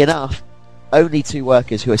 funnily enough, only two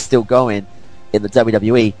workers who are still going in the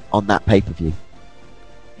WWE on that pay-per-view.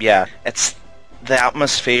 Yeah, it's the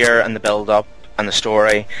atmosphere and the build-up and the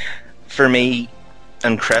story. For me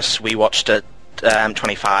and Chris, we watched it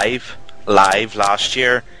 25 live last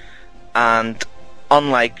year, and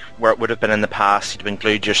unlike where it would have been in the past, you'd have been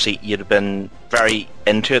glued to your seat, you'd have been very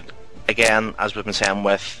into it. Again, as we've been saying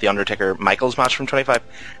with the Undertaker-Michaels match from 25,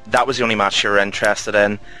 that was the only match you were interested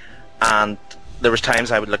in, and there was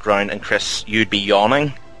times I would look around and Chris, you'd be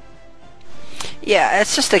yawning. Yeah,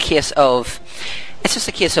 it's just a case of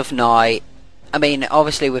now. I mean,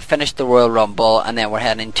 obviously we've finished the Royal Rumble and then we're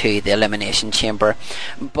heading to the Elimination Chamber,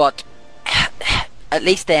 but at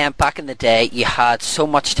least then, back in the day, you had so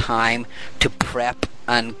much time to prep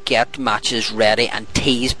and get matches ready and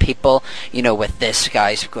tease people, with this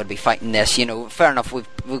guy's going to be fighting this. Fair enough,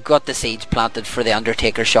 we've got the seeds planted for the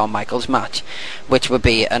Undertaker Shawn Michaels match, which would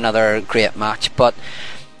be another great match. But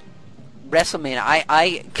WrestleMania,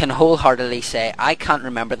 I can wholeheartedly say I can't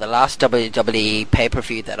remember the last WWE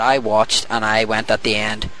pay-per-view that I watched and I went at the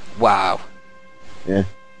end, wow. Yeah.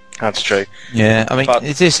 That's true. Yeah, I mean,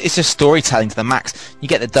 it's just storytelling to the max. You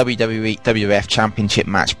get the WWF Championship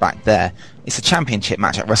match back there. It's a championship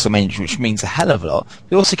match at WrestleMania, which means a hell of a lot.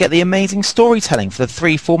 You also get the amazing storytelling for the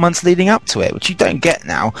 3-4 months leading up to it, which you don't get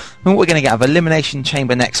now. I mean, what we're going to get of Elimination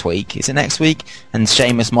Chamber next week. Is it next week? And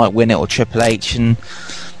Sheamus might win it, or Triple H, and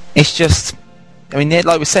it's just... I mean,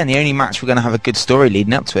 like we're saying, the only match we're going to have a good story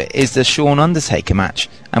leading up to it is the Shawn Undertaker match,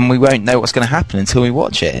 and we won't know what's going to happen until we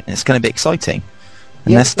watch it. And it's going to be exciting.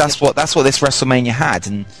 And that's what this WrestleMania had,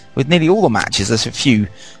 and with nearly all the matches, there's a few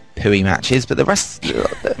pooey matches, but the rest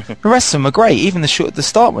of them are great. Even the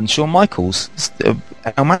start one, Shawn Michaels,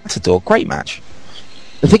 El Matador, great match.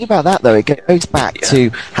 The thing about that, though, it goes back to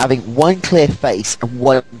having one clear face and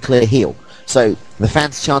one clear heel. So the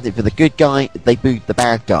fans chanted for the good guy, they booed the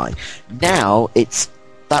bad guy. Now it's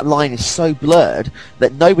that line is so blurred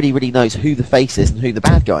that nobody really knows who the face is and who the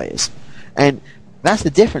bad guy is. And that's the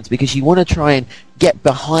difference, because you want to try and get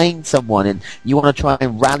behind someone and you want to try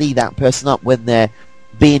and rally that person up when they're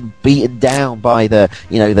being beaten down by the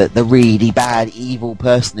really bad, evil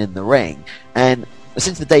person in the ring. And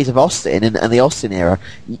since the days of Austin and the Austin era,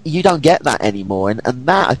 you don't get that anymore, and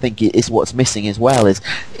that, I think, is what's missing as well. Is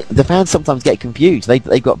the fans sometimes get confused.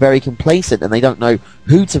 They've got very complacent and they don't know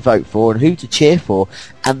who to vote for and who to cheer for,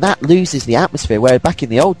 and that loses the atmosphere. Where back in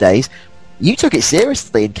the old days, you took it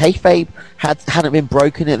seriously, and kayfabe hadn't been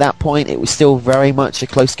broken at that point. It was still very much a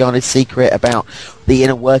close guarded secret about the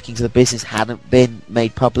inner workings of the business hadn't been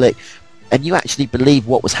made public. And you actually believed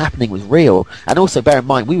what was happening was real. And also bear in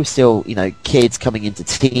mind, we were still, kids coming into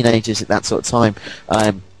teenagers at that sort of time.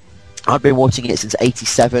 I'd been watching it since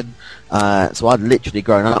 '87, so I'd literally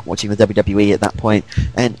grown up watching the WWE at that point.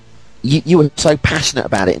 And you were so passionate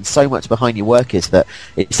about it and so much behind your workers that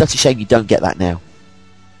it's such a shame you don't get that now.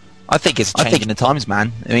 I think it's changing the times,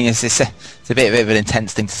 man. I mean, it's a bit of an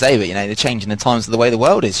intense thing to say, but they're changing the times of the way the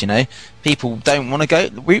world is. People don't want to go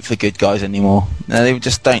root for good guys anymore. They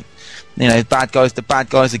just don't. The bad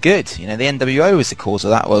guys are good. The NWO was the cause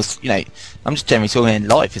of that. I'm just generally talking in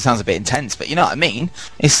life. It sounds a bit intense, but you know what I mean.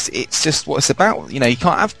 It's just what it's about. You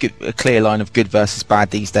can't have a clear line of good versus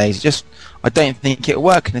bad these days. I don't think it'll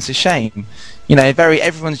work, and it's a shame.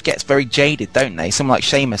 Everyone gets very jaded, don't they? Someone like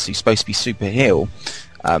Sheamus, who's supposed to be super heel.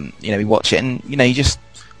 We watch it, and you just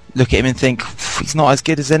look at him and think he's not as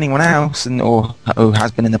good as anyone else, or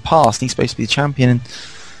has been in the past. He's supposed to be the champion, and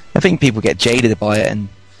I think people get jaded by it.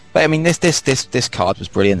 But I mean, this card was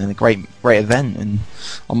brilliant and a great event, and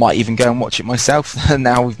I might even go and watch it myself.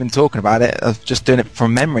 Now we've been talking about it, I'm just doing it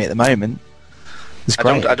from memory at the moment. It's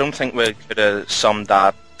great. I don't think we could have summed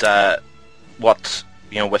that what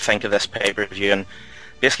we think of this pay-per-view and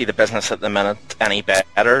basically the business at the minute any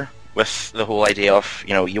better, with the whole idea of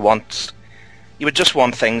you would just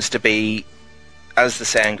want things to be, as the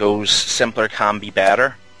saying goes, simpler can be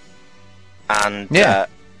better, and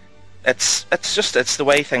It's the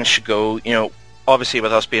way things should go. Obviously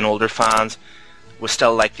with us being older fans, we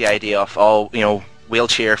still like the idea of we'll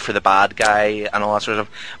cheer for the bad guy and all that sort of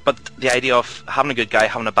stuff. But the idea of having a good guy,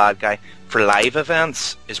 having a bad guy for live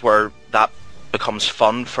events is where that becomes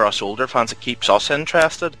fun for us older fans. It keeps us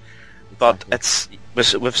interested. But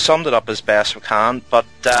we've summed it up as best we can. But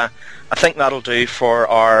I think that'll do for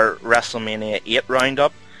our WrestleMania 8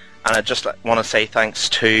 roundup. And I just want to say thanks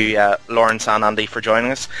to Lawrence and Andy for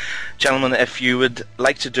joining us. Gentlemen, if you would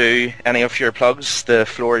like to do any of your plugs, the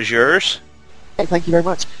floor is yours. Hey, thank you very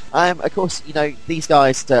much. Of course, these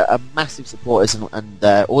guys are massive supporters, and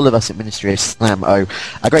all of us at Ministry of Slam owe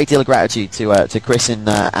a great deal of gratitude to Chris and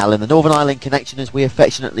Alan, the Northern Ireland Connection, as we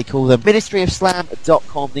affectionately call them.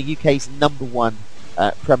 MinistryofSlam.com, the UK's #1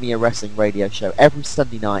 premier wrestling radio show, every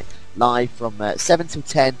Sunday night, live from 7 till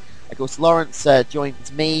 10. Of course, Lawrence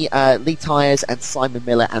joins me, Lee Tyers, and Simon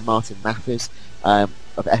Miller and Martin Mathers of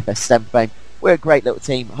FS7 fame. We're a great little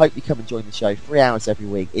team. Hope you come and join the show. 3 hours every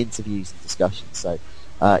week, interviews and discussions. So,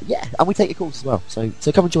 and we take your calls as well. So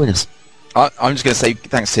come and join us. I'm just going to say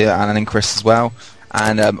thanks to Alan and Chris as well.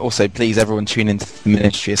 And also, please, everyone tune into the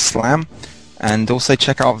Ministry of Slam. And also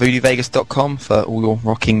check out VoodooVegas.com for all your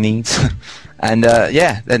rocking needs. And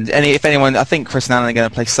if anyone, I think Chris and Alan are going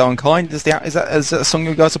to play So Unkind. Is that a song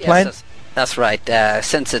you guys are playing? Yes, that's right.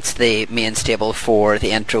 Since it's the main stable for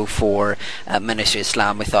the intro for Ministry of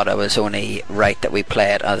Slam, we thought it was only right that we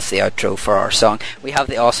play it as the outro for our song. We have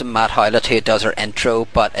the awesome Matt Howlett who does our intro,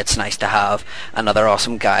 but it's nice to have another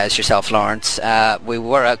awesome guy as yourself, Lawrence. We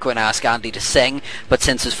were going to ask Andy to sing, but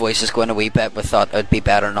since his voice is going a wee bit, we thought it would be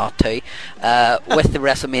better not to. With the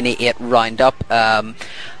WrestleMania 8 roundup,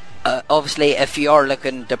 obviously, if you are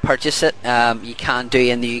looking to purchase it, you can do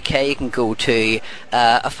in the UK. You can go to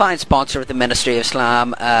a fine sponsor of the Ministry of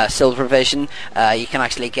Slam, Silvervision. You can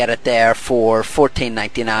actually get it there for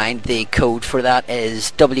 $14.99. The code for that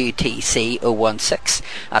is WTC016.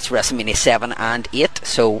 That's WrestleMania 7 and 8.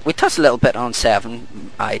 So we touched a little bit on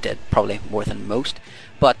 7. I did probably more than most.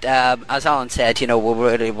 But as Alan said, we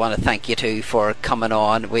really want to thank you two for coming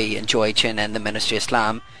on. We enjoy tuning in the Ministry of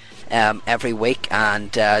Slam every week,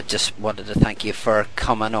 and just wanted to thank you for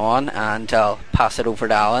coming on, and I'll pass it over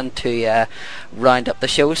to Alan to round up the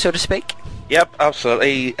show, so to speak. Yep,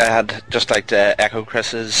 absolutely. I'd just like to echo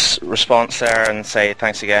Chris's response there and say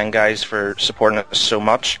thanks again, guys, for supporting us so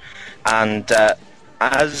much. And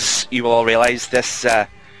as you all realise, this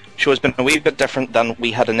show has been a wee bit different than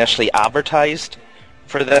we had initially advertised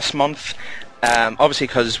for this month. Obviously,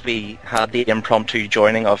 because we had the impromptu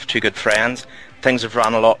joining of two good friends, things have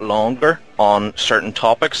run a lot longer on certain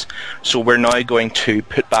topics, so we're now going to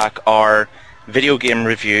put back our video game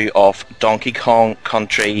review of Donkey Kong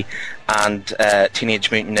Country and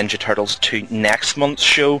Teenage Mutant Ninja Turtles to next month's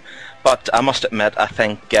show. But I must admit, I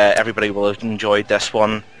think everybody will have enjoyed this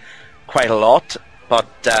one quite a lot. But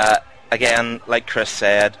again, like Chris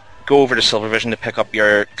said, go over to Silvervision to pick up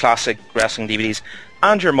your classic wrestling DVDs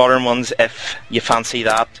and your modern ones if you fancy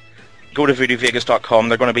that. Go to VoodooVegas.com.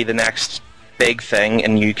 They're going to be the next big thing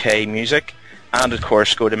in UK music. And of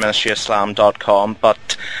course, go to MinistryOfSlam.com.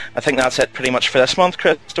 But I think that's it pretty much for this month,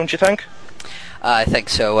 Chris, don't you think? I think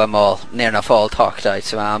so. I'm near enough all talked out,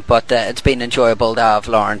 so but it's been enjoyable to have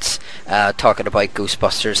Lawrence talking about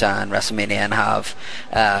Ghostbusters and WrestleMania, and have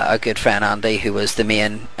a good friend Andy, who was the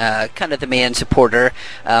main kind of the main supporter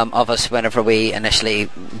of us whenever we initially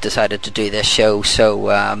decided to do this show. So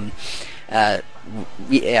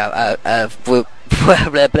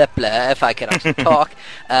blah, blah, blah, if I could actually talk.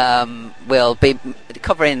 We'll be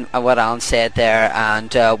covering what Alan said there,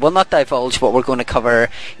 and we'll not divulge what we're going to cover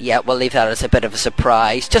yet. We'll leave that as a bit of a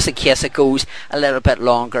surprise, just in case it goes a little bit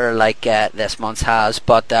longer like this month's has.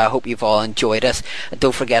 But I hope you've all enjoyed us.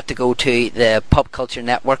 Don't forget to go to the Pop Culture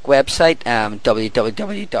Network website,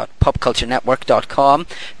 www.popculturenetwork.com,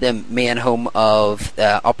 the main home of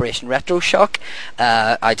Operation Retro Shock.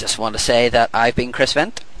 I just want to say that I've been Chris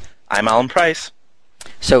Vint. I'm Alan Price.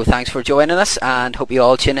 So thanks for joining us, and hope you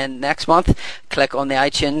all tune in next month. Click on the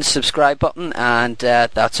iTunes subscribe button, and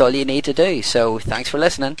that's all you need to do. So thanks for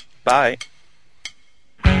listening. Bye.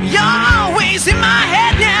 You're always in my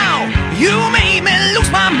head now. You made me lose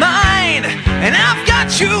my mind, and I've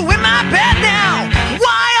got you in my bed now.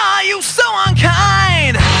 Why are you so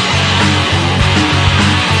unkind?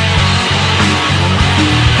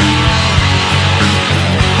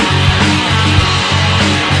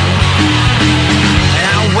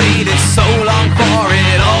 Waited so long for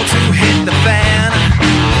it all to hit the fan.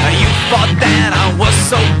 You thought that I was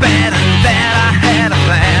so bad and that I had a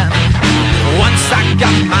plan. Once I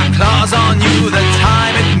got my claws on you, the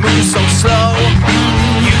time it moved so slow.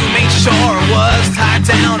 You made sure it was tied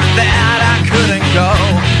down and that I couldn't go.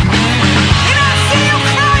 And I see you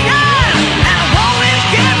crying, and I won't let it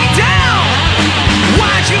get me down.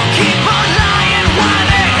 Why'd you keep on lying? Why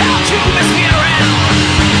the hell did you mess me around?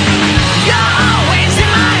 You're always in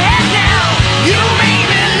my head now. You made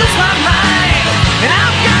me lose my mind, and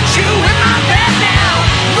I've got you in my bed now.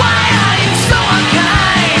 Why are you so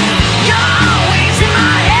unkind? You're always in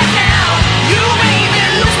my head now. You made me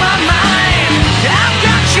lose my mind, and I've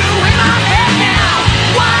got you in my bed now.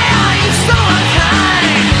 Why are you so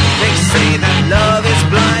unkind? They say that love is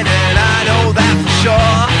blind, and I know that for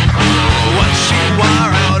sure. Once you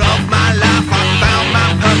are out of my life, I found my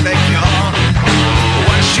perfect cure.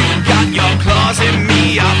 Once you got your claws in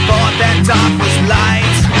me, I thought that dark was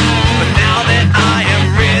light. But now that I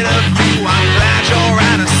am rid of you, I'm glad you're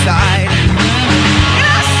out of sight. And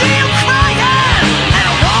I see you crying, and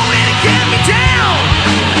I won't let it get me down.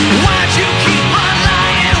 Why'd you keep on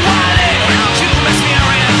lying? Why the hell did you mess me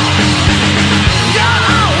around? You're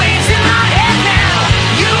always in my head now.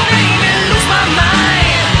 You made me lose my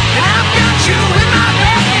mind, and I've got you in my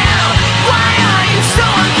bed now. Why are you so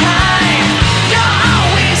unkind? You're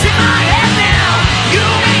always in my head now. You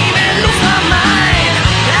made me lose my mind,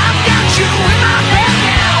 and I've got you in my bed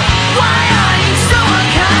now. Why are you so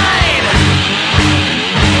unkind?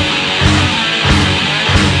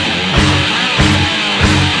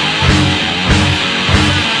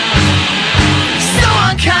 So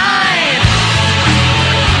unkind.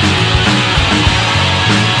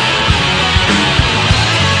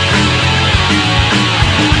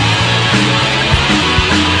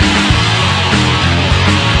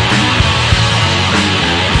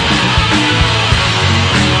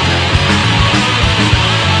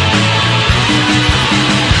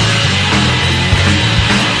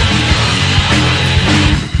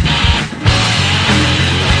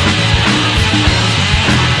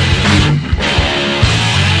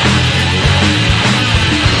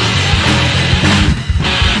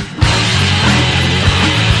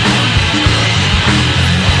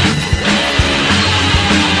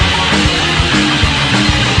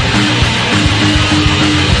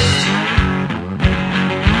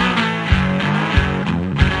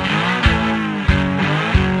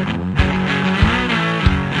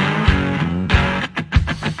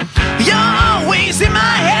 You're always in my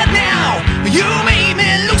head now. You